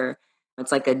where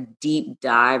it's like a deep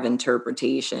dive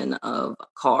interpretation of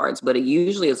cards, but it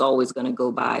usually is always going to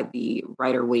go by the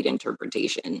Rider-Waite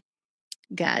interpretation.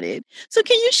 Got it. So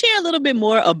can you share a little bit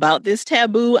more about this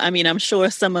taboo? I mean, I'm sure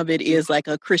some of it is like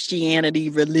a Christianity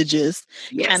religious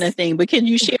kind of thing, but can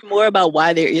you share more about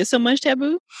why there is so much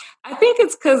taboo? I think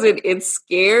it's because it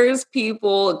scares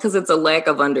people because it's a lack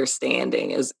of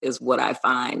understanding is what I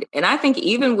find. And I think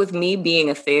even with me being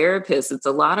a therapist, it's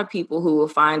a lot of people who will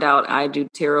find out I do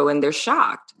tarot and they're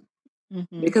shocked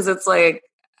because it's like,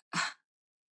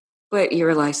 but you're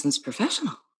a licensed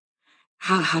professional.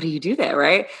 How do you do that,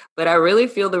 right? But I really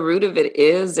feel the root of it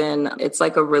is, and it's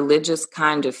like a religious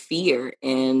kind of fear.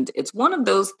 And it's one of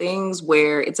those things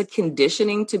where it's a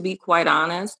conditioning, to be quite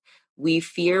honest. We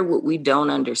fear what we don't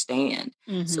understand.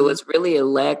 So it's really a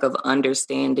lack of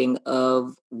understanding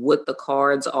of what the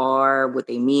cards are, what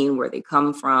they mean, where they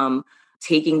come from,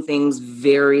 taking things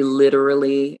very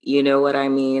literally, you know what I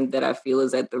mean, that I feel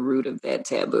is at the root of that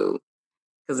taboo.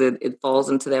 Because it falls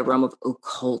into that realm of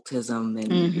occultism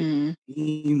and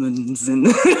demons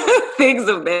and things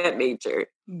of that nature.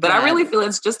 But I really feel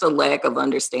it's just a lack of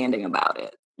understanding about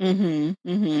it.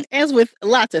 As with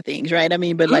lots of things, right? I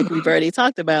mean, but like we've already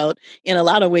talked about, in a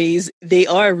lot of ways, they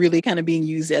are really kind of being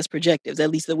used as projectives, at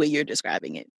least the way you're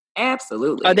describing it.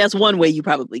 Absolutely. Or that's one way you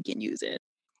probably can use it.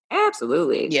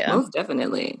 Absolutely. Yeah. Most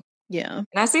definitely. Yeah. And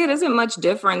I say it isn't much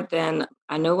different than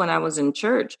I know when I was in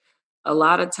church. A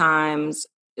lot of times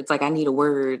it's like, I need a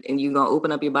word, and you're going to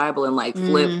open up your Bible and like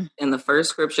flip, and the first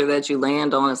scripture that you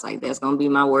land on, it's like, that's going to be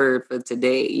my word for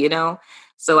today, you know?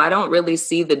 So I don't really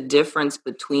see the difference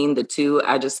between the two.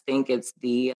 I just think it's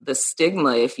the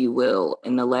stigma, if you will,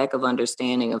 and the lack of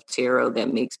understanding of tarot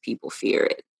that makes people fear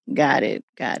it. Got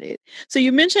it. So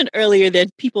you mentioned earlier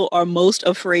that people are most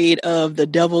afraid of the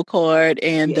devil card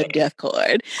and the death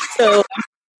card. So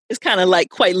it's kind of like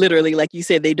quite literally, like you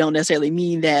said, they don't necessarily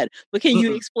mean that. But can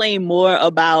you explain more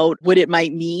about what it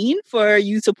might mean for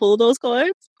you to pull those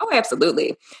cards? Oh,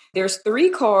 absolutely. There's 3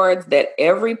 cards that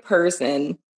every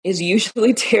person is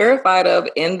usually terrified of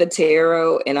in the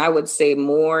tarot. And I would say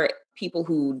more people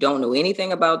who don't know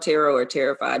anything about tarot are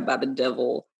terrified by the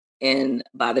devil and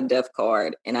by the death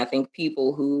card. And I think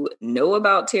people who know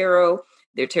about tarot,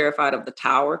 they're terrified of the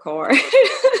Tower card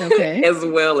as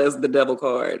well as the devil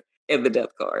card and the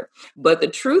death card. But the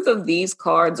truth of these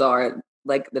cards are,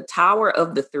 like, the Tower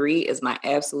of the 3 is my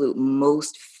absolute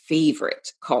most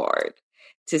favorite card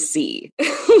to see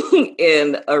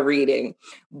in a reading.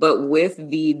 But with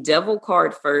the devil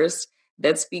card first,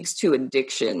 that speaks to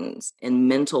addictions and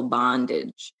mental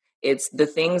bondage. It's the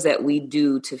things that we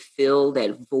do to fill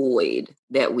that void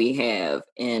that we have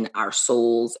in our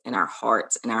souls and our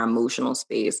hearts and our emotional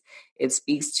space. It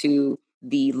speaks to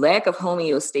the lack of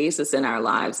homeostasis in our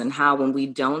lives and how when we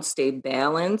don't stay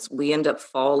balanced, we end up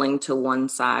falling to one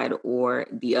side or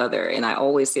the other. And I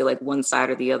always say, like, one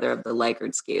side or the other of the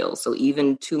Likert scale. So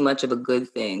even too much of a good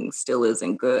thing still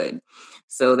isn't good.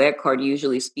 So that card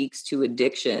usually speaks to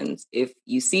addictions. If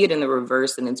you see it in the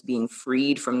reverse and it's being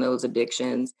freed from those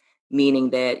addictions,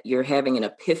 meaning that you're having an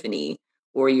epiphany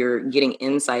or you're getting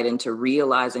insight into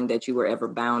realizing that you were ever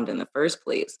bound in the first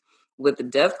place. With the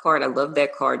death card, I love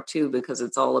that card too, because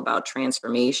it's all about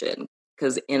transformation.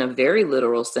 Because in a very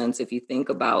literal sense, if you think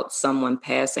about someone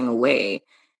passing away,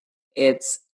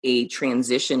 it's a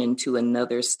transition into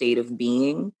another state of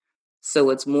being. So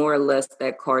it's more or less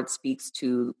that card speaks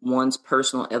to one's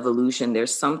personal evolution.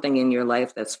 There's something in your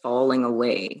life that's falling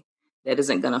away that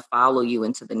isn't going to follow you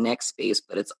into the next space,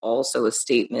 but it's also a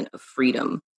statement of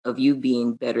freedom, of you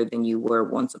being better than you were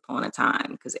once upon a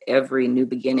time, because every new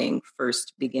beginning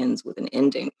first begins with an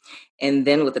ending. And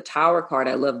then with the Tower card,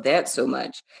 I love that so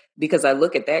much because I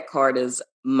look at that card as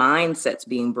mindsets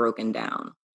being broken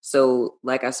down. So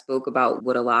like I spoke about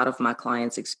what a lot of my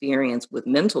clients experience with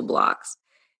mental blocks,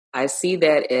 I see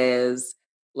that as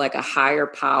like a higher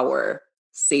power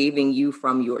saving you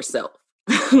from yourself.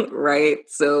 Right.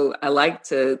 So I like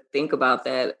to think about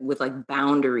that with like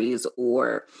boundaries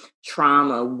or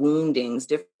trauma, woundings,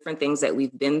 different things that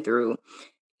we've been through.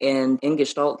 And in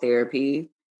Gestalt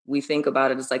therapy, we think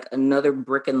about it as like another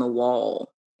brick in the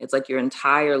wall. It's like your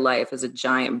entire life is a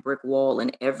giant brick wall,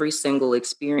 and every single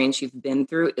experience you've been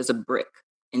through is a brick.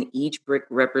 And each brick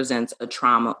represents a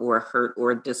trauma or a hurt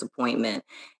or a disappointment.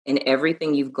 And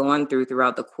everything you've gone through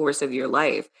throughout the course of your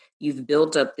life, you've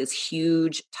built up this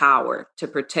huge tower to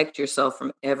protect yourself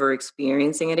from ever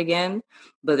experiencing it again.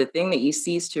 But the thing that you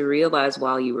cease to realize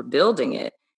while you were building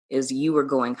it is you were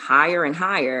going higher and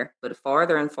higher, but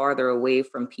farther and farther away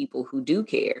from people who do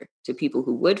care, to people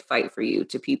who would fight for you,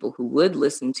 to people who would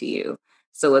listen to you.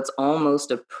 So it's almost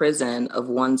a prison of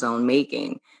one's own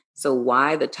making. So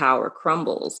why the tower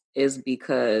crumbles is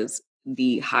because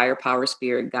the higher power,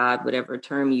 spirit, God, whatever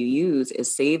term you use,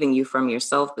 is saving you from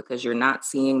yourself, because you're not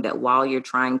seeing that while you're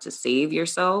trying to save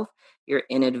yourself, you're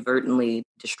inadvertently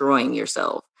destroying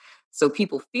yourself. So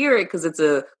people fear it because it's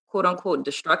a quote unquote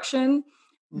destruction,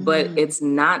 but it's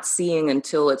not seeing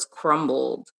until it's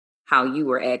crumbled how you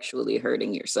were actually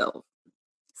hurting yourself.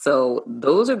 So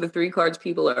those are the three cards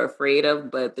people are afraid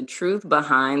of, but the truth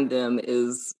behind them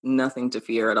is nothing to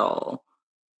fear at all.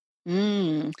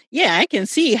 Yeah, I can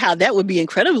see how that would be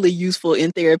incredibly useful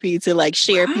in therapy to like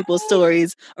share people's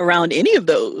stories around any of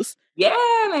those. Yeah,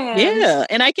 man. Yeah.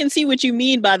 And I can see what you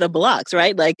mean by the blocks,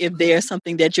 right? Like if there's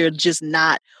something that you're just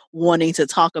not wanting to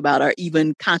talk about, or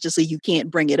even consciously you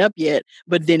can't bring it up yet,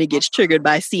 but then it gets triggered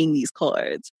by seeing these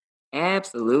cards.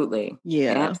 Absolutely.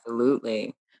 Yeah.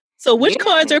 Absolutely. So which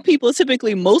cards are people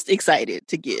typically most excited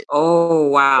to get? Oh,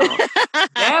 wow.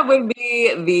 That would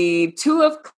be the Two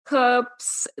of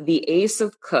Cups, the Ace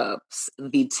of Cups,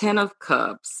 the Ten of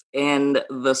Cups, and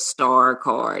the Star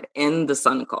card and the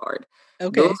Sun card.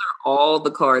 Okay. Those are all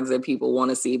the cards that people want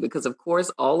to see, because of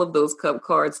course, all of those cup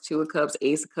cards, Two of Cups,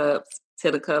 Ace of Cups,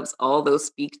 Ten of Cups, all those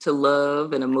speak to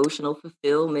love and emotional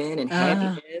fulfillment and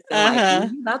happiness. And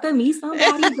like, you about to meet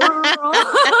somebody, girl.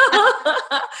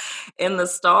 And the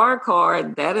Star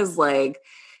card, that is like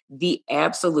the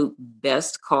absolute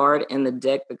best card in the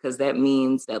deck, because that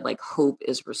means that like hope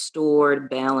is restored,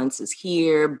 balance is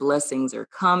here, blessings are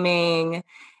coming.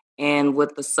 And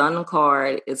with the Sun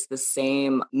card, it's the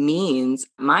same means.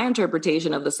 My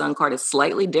interpretation of the Sun card is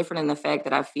slightly different in the fact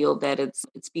that I feel that it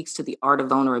speaks to the art of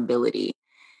vulnerability.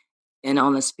 And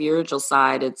on the spiritual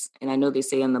side, and I know they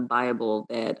say in the Bible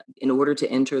that in order to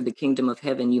enter the kingdom of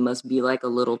heaven, you must be like a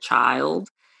little child.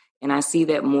 And I see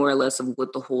that more or less of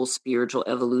what the whole spiritual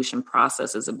evolution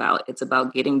process is about. It's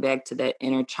about getting back to that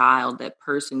inner child, that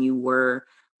person you were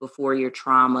before your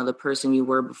trauma, the person you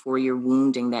were before your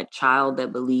wounding, that child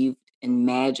that believed in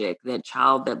magic, that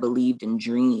child that believed in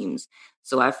dreams.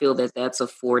 So I feel that that's a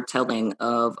foretelling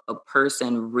of a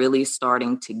person really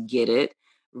starting to get it,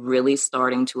 really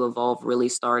starting to evolve, really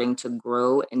starting to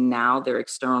grow. And now their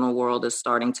external world is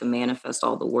starting to manifest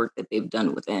all the work that they've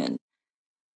done within.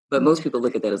 But most people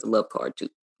look at that as a love card too.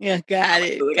 Yeah, got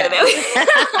it.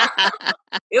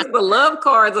 It's the love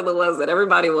cards are the ones that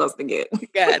everybody wants to get.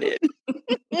 Got it.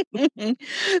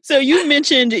 So you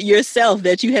mentioned yourself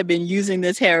that you have been using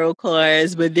the tarot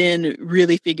cards, but then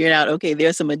really figured out, okay,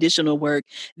 there's some additional work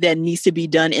that needs to be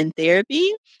done in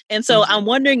therapy. And so I'm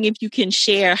wondering if you can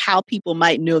share how people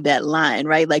might know that line,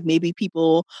 right? Like maybe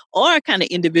people are kind of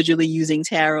individually using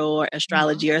tarot or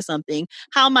astrology or something.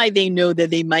 How might they know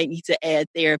that they might need to add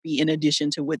therapy in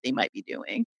addition to what they might be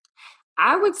doing?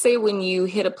 I would say when you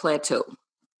hit a plateau.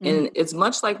 And it's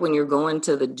much like when you're going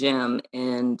to the gym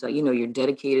and, you're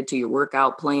dedicated to your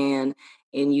workout plan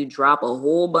and you drop a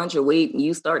whole bunch of weight and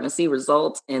you starting to see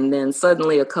results. And then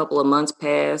suddenly a couple of months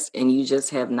pass and you just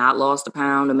have not lost a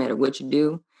pound no matter what you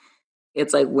do.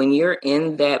 It's like when you're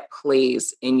in that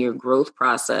place in your growth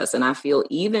process. And I feel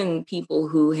even people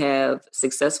who have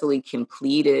successfully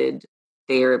completed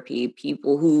therapy,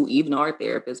 people who even are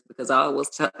therapists, because I always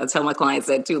tell my clients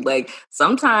that too, like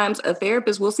sometimes a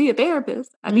therapist will see a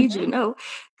therapist. I need you to know,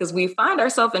 because we find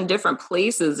ourselves in different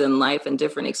places in life and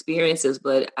different experiences.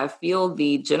 But I feel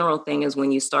the general thing is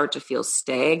when you start to feel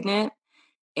stagnant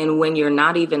and when you're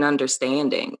not even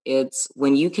understanding, it's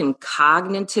when you can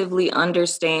cognitively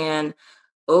understand,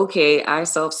 okay, I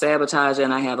self-sabotage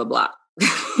and I have a block,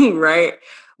 right?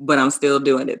 But I'm still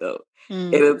doing it though.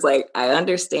 And it's like, I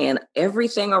understand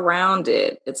everything around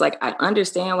it. It's like, I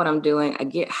understand what I'm doing. I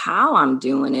get how I'm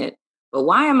doing it, but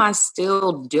why am I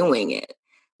still doing it?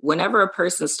 Whenever a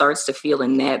person starts to feel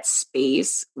in that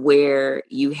space where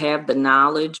you have the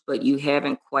knowledge, but you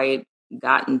haven't quite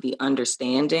gotten the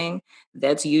understanding,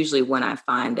 that's usually when I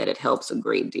find that it helps a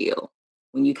great deal.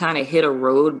 When you kind of hit a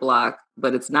roadblock,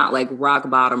 but it's not like rock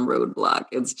bottom roadblock.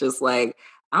 It's just like,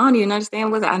 I don't even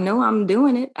understand what I know I'm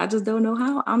doing it. I just don't know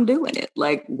how I'm doing it.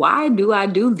 Like, why do I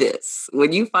do this?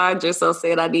 When you find yourself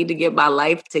saying, I need to get my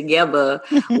life together,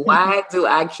 why do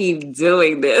I keep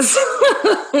doing this?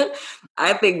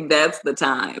 I think that's the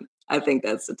time. I think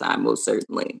that's the time, most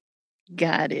certainly.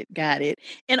 Got it. Got it.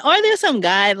 And are there some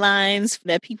guidelines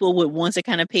that people would want to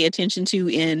kind of pay attention to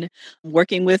in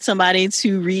working with somebody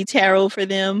to read tarot for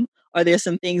them? Are there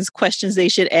some things, questions they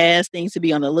should ask, things to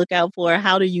be on the lookout for?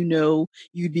 How do you know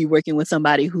you'd be working with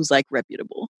somebody who's like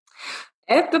reputable?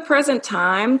 At the present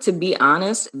time, to be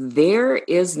honest, there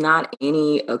is not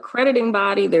any accrediting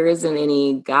body, there isn't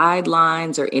any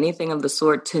guidelines or anything of the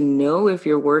sort to know if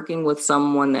you're working with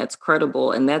someone that's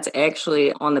credible. And that's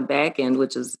actually on the back end,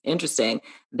 which is interesting.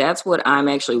 That's what I'm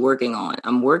actually working on.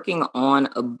 I'm working on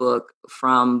a book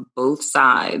from both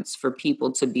sides for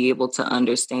people to be able to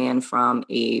understand from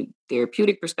a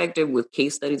therapeutic perspective with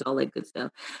case studies, all that good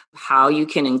stuff, how you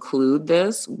can include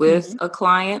this with a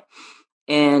client.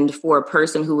 And for a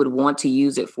person who would want to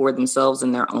use it for themselves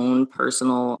in their own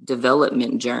personal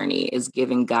development journey is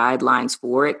giving guidelines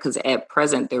for it. Because at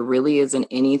present, there really isn't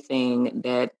anything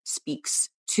that speaks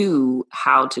to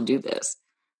how to do this.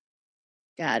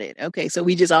 Got it. Okay, so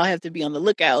we just all have to be on the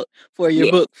lookout for your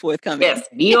Yeah. book forthcoming. Yes,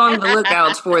 be on the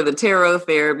lookout for the tarot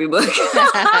therapy book.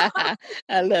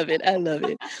 I love it. I love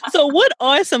it. So, what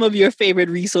are some of your favorite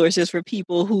resources for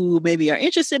people who maybe are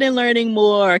interested in learning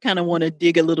more or kind of want to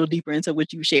dig a little deeper into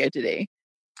what you shared today?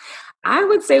 I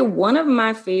would say one of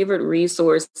my favorite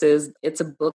resources, it's a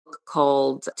book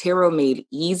called Tarot Made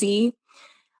Easy.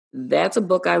 That's a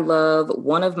book I love.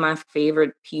 One of my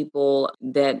favorite people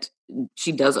that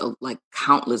she does like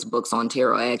countless books on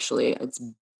tarot, actually. It's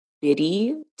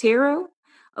Biddy Tarot.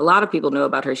 A lot of people know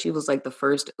about her. She was like the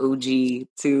first OG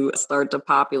to start to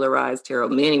popularize tarot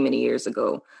many, many years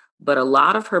ago. But a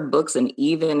lot of her books and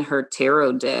even her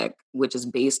tarot deck, which is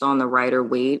based on the Rider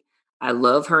Waite, I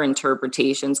love her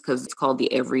interpretations because it's called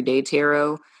the Everyday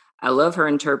Tarot. I love her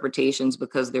interpretations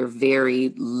because they're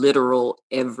very literal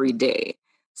everyday.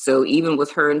 So even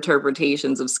with her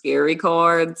interpretations of scary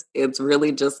cards, it's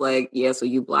really just like, yeah, so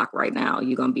you block right now.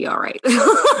 You're going to be all right.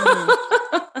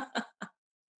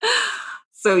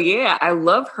 So yeah, I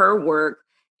love her work.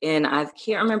 And I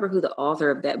can't remember who the author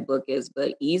of that book is,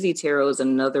 but Easy Tarot is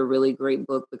another really great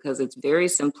book because it's very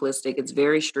simplistic. It's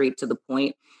very straight to the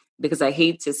point because I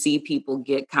hate to see people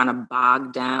get kind of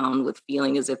bogged down with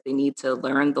feeling as if they need to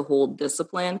learn the whole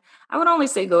discipline. I would only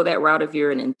say go that route if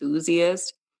you're an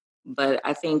enthusiast. But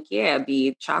I think, yeah,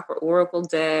 the Chakra Oracle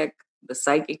deck, the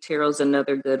Psychic Tarot is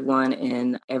another good one,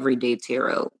 and Everyday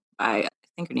Tarot by, I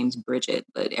think her name's Bridget,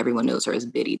 but everyone knows her as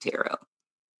Biddy Tarot.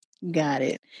 Got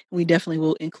it. We definitely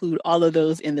will include all of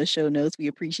those in the show notes. We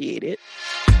appreciate it.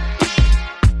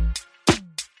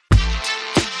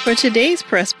 For today's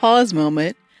press pause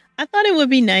moment, I thought it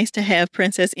would be nice to have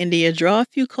Princess India draw a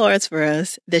few cards for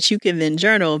us that you can then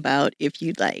journal about if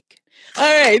you'd like.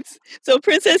 All right. So,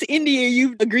 Princess India,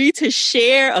 you've agreed to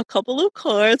share a couple of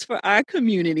cards for our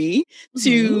community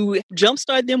to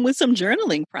jumpstart them with some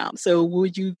journaling prompts. So,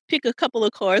 would you pick a couple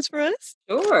of cards for us?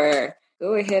 Sure.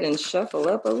 Go ahead and shuffle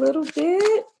up a little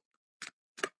bit.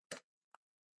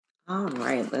 All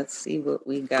right, let's see what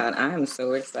we got. I am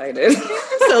so excited.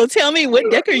 So tell me, what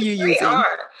deck are you using?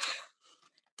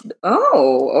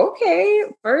 Oh, okay.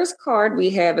 First card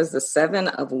we have is the Seven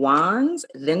of Wands.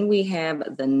 Then we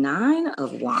have the Nine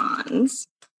of Wands.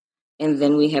 And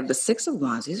then we have the Six of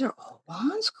Wands. These are all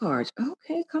Wands cards.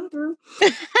 Okay, come through.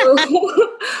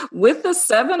 So, with the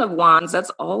Seven of Wands, that's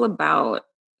all about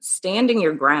standing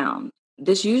your ground.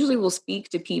 This usually will speak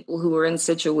to people who are in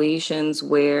situations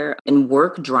where, in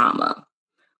work drama,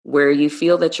 where you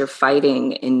feel that you're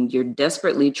fighting and you're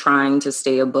desperately trying to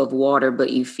stay above water,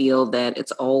 but you feel that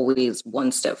it's always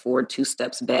one step forward, two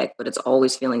steps back, but it's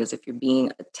always feeling as if you're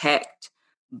being attacked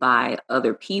by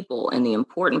other people. And the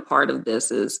important part of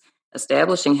this is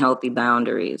establishing healthy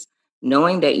boundaries,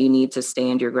 knowing that you need to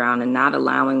stand your ground and not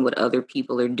allowing what other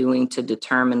people are doing to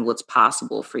determine what's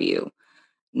possible for you.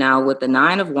 Now, with the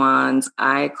Nine of Wands,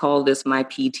 I call this my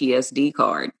PTSD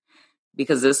card,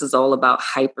 because this is all about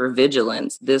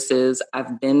hypervigilance. This is,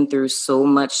 I've been through so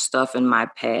much stuff in my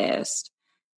past.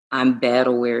 I'm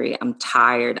battle weary. I'm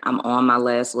tired. I'm on my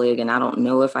last leg, and I don't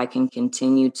know if I can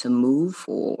continue to move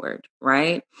forward,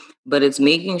 right? But it's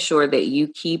making sure that you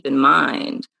keep in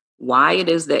mind why it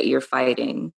is that you're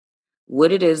fighting,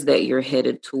 what it is that you're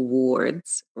headed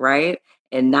towards, right?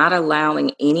 And not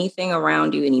allowing anything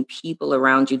around you, any people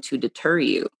around you to deter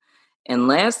you. And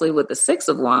lastly, with the Six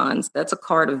of Wands, that's a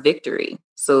card of victory.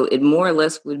 So it more or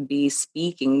less would be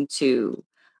speaking to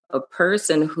a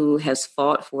person who has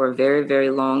fought for a very, very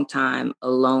long time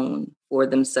alone for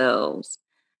themselves,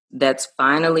 that's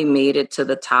finally made it to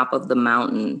the top of the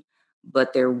mountain,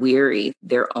 but they're weary.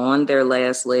 They're on their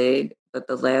last leg, but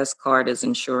the last card is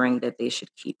ensuring that they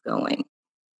should keep going.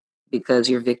 because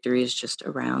your victory is just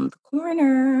around the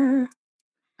corner.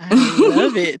 I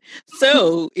love it.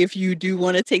 So if you do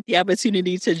want to take the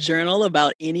opportunity to journal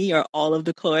about any or all of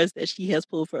the cards that she has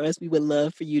pulled for us, we would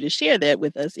love for you to share that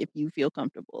with us if you feel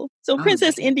comfortable. So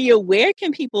Princess India, where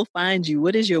can people find you?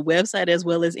 What is your website as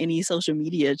well as any social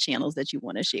media channels that you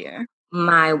want to share?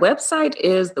 My website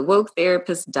is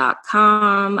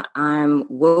thewoketherapist.com. I'm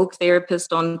Woke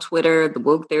Therapist on Twitter, The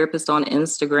Woke Therapist on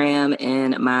Instagram,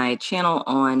 and my channel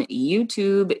on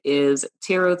YouTube is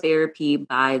Tarot Therapy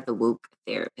by The Woke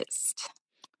Therapist.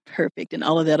 Perfect. And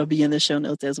all of that will be in the show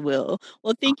notes as well.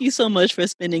 Well, thank you so much for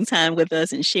spending time with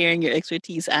us and sharing your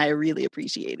expertise. I really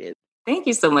appreciate it. Thank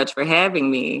you so much for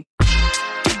having me.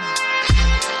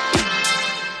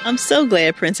 I'm so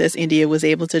glad Princess India was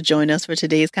able to join us for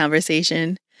today's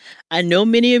conversation. I know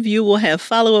many of you will have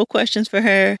follow-up questions for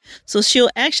her, so she'll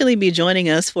actually be joining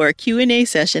us for a Q&A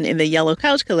session in the Yellow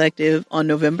Couch Collective on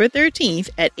November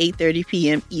 13th at 8:30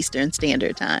 p.m. Eastern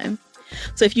Standard Time.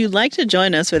 So if you'd like to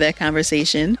join us for that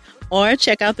conversation or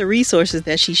check out the resources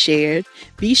that she shared,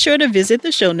 be sure to visit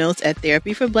the show notes at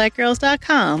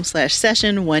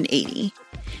therapyforblackgirls.com/session180.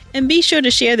 And be sure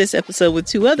to share this episode with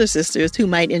 2 other sisters who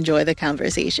might enjoy the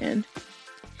conversation.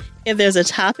 If there's a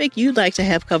topic you'd like to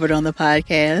have covered on the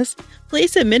podcast,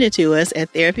 please submit it to us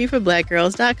at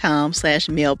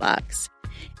therapyforblackgirls.com/mailbox.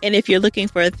 And if you're looking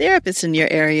for a therapist in your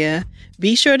area,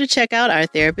 be sure to check out our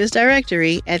therapist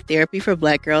directory at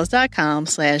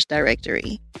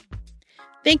therapyforblackgirls.com/directory.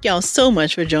 Thank y'all so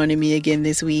much for joining me again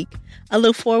this week. I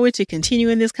look forward to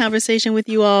continuing this conversation with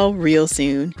you all real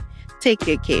soon. Take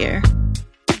good care.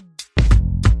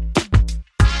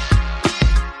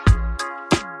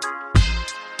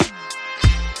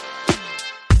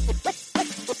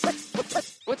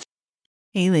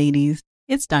 Hey ladies,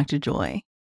 it's Dr. Joy.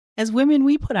 As women,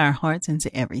 we put our hearts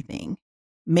into everything.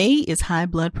 May is High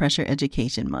Blood Pressure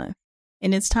Education Month,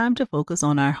 and it's time to focus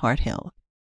on our heart health.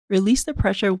 Release the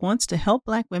Pressure wants to help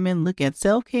Black women look at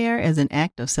self-care as an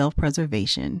act of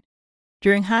self-preservation.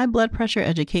 During High Blood Pressure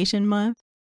Education Month,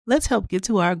 let's help get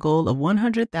to our goal of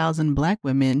 100,000 Black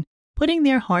women putting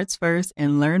their hearts first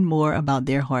and learn more about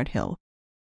their heart health.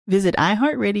 Visit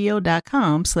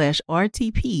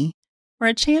iHeartRadio.com/RTP for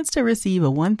a chance to receive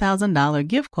a $1,000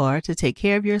 gift card to take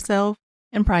care of yourself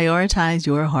and prioritize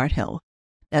your heart health.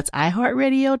 That's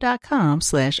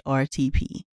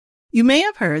iHeartRadio.com/RTP. You may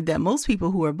have heard that most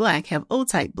people who are Black have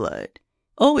O-type blood.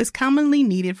 O is commonly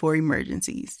needed for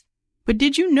emergencies. But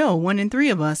did you know 1 in 3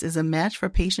 of us is a match for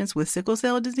patients with sickle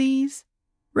cell disease?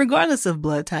 Regardless of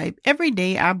blood type, every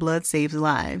day our blood saves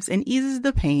lives and eases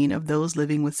the pain of those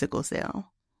living with sickle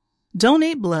cell.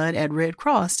 Donate blood at Red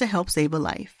Cross to help save a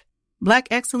life. Black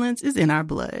excellence is in our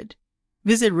blood.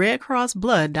 Visit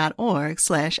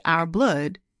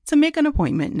redcrossblood.org/ourblood to make an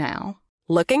appointment now.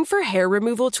 Looking for hair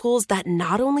removal tools that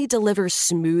not only deliver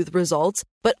smooth results,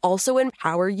 but also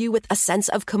empower you with a sense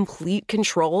of complete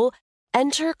control?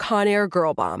 Enter Conair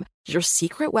Girl Bomb, your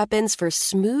secret weapons for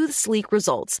smooth, sleek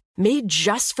results, made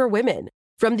just for women.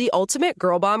 From the ultimate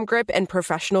Girl Bomb grip and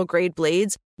professional-grade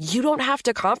blades, you don't have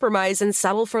to compromise and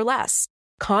settle for less.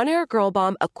 Conair Girl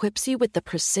Bomb equips you with the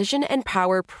precision and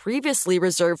power previously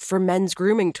reserved for men's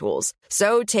grooming tools.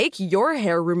 So take your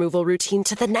hair removal routine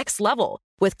to the next level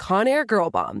with Conair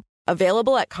Girl Bomb.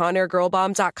 Available at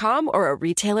ConairGirlBomb.com or a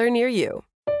retailer near you.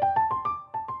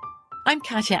 I'm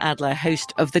Katya Adler,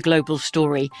 host of The Global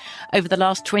Story. Over the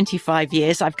last 25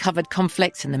 years, I've covered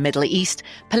conflicts in the Middle East,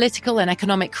 political and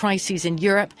economic crises in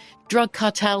Europe, drug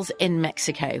cartels in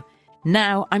Mexico.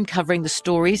 Now I'm covering the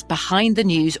stories behind the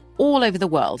news all over the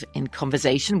world in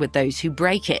conversation with those who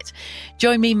break it.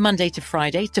 Join me Monday to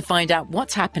Friday to find out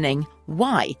what's happening,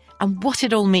 why, and what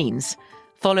it all means.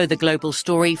 Follow The Global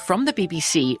Story from the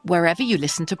BBC wherever you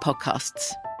listen to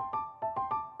podcasts.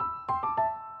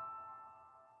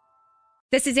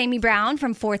 This is Amy Brown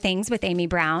from 4 Things with Amy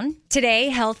Brown. Today,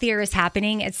 Healthier is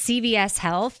happening at CVS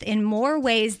Health in more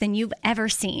ways than you've ever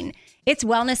seen. It's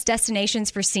wellness destinations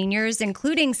for seniors,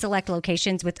 including select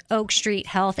locations with Oak Street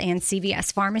Health and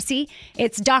CVS Pharmacy.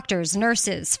 It's doctors,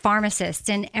 nurses, pharmacists,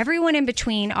 and everyone in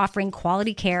between offering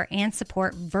quality care and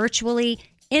support virtually,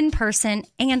 in person,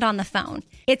 and on the phone.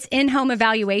 It's in-home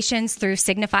evaluations through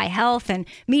Signify Health and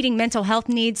meeting mental health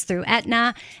needs through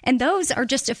Aetna. And those are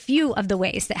just a few of the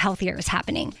ways that Healthier is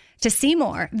happening. To see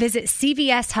more, visit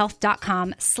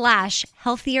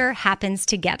cvshealth.com/healthier happens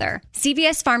together.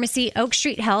 CVS Pharmacy, Oak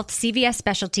Street Health, CVS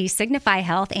Specialty, Signify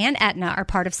Health, and Aetna are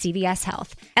part of CVS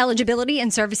Health. Eligibility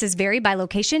and services vary by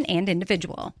location and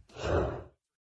individual.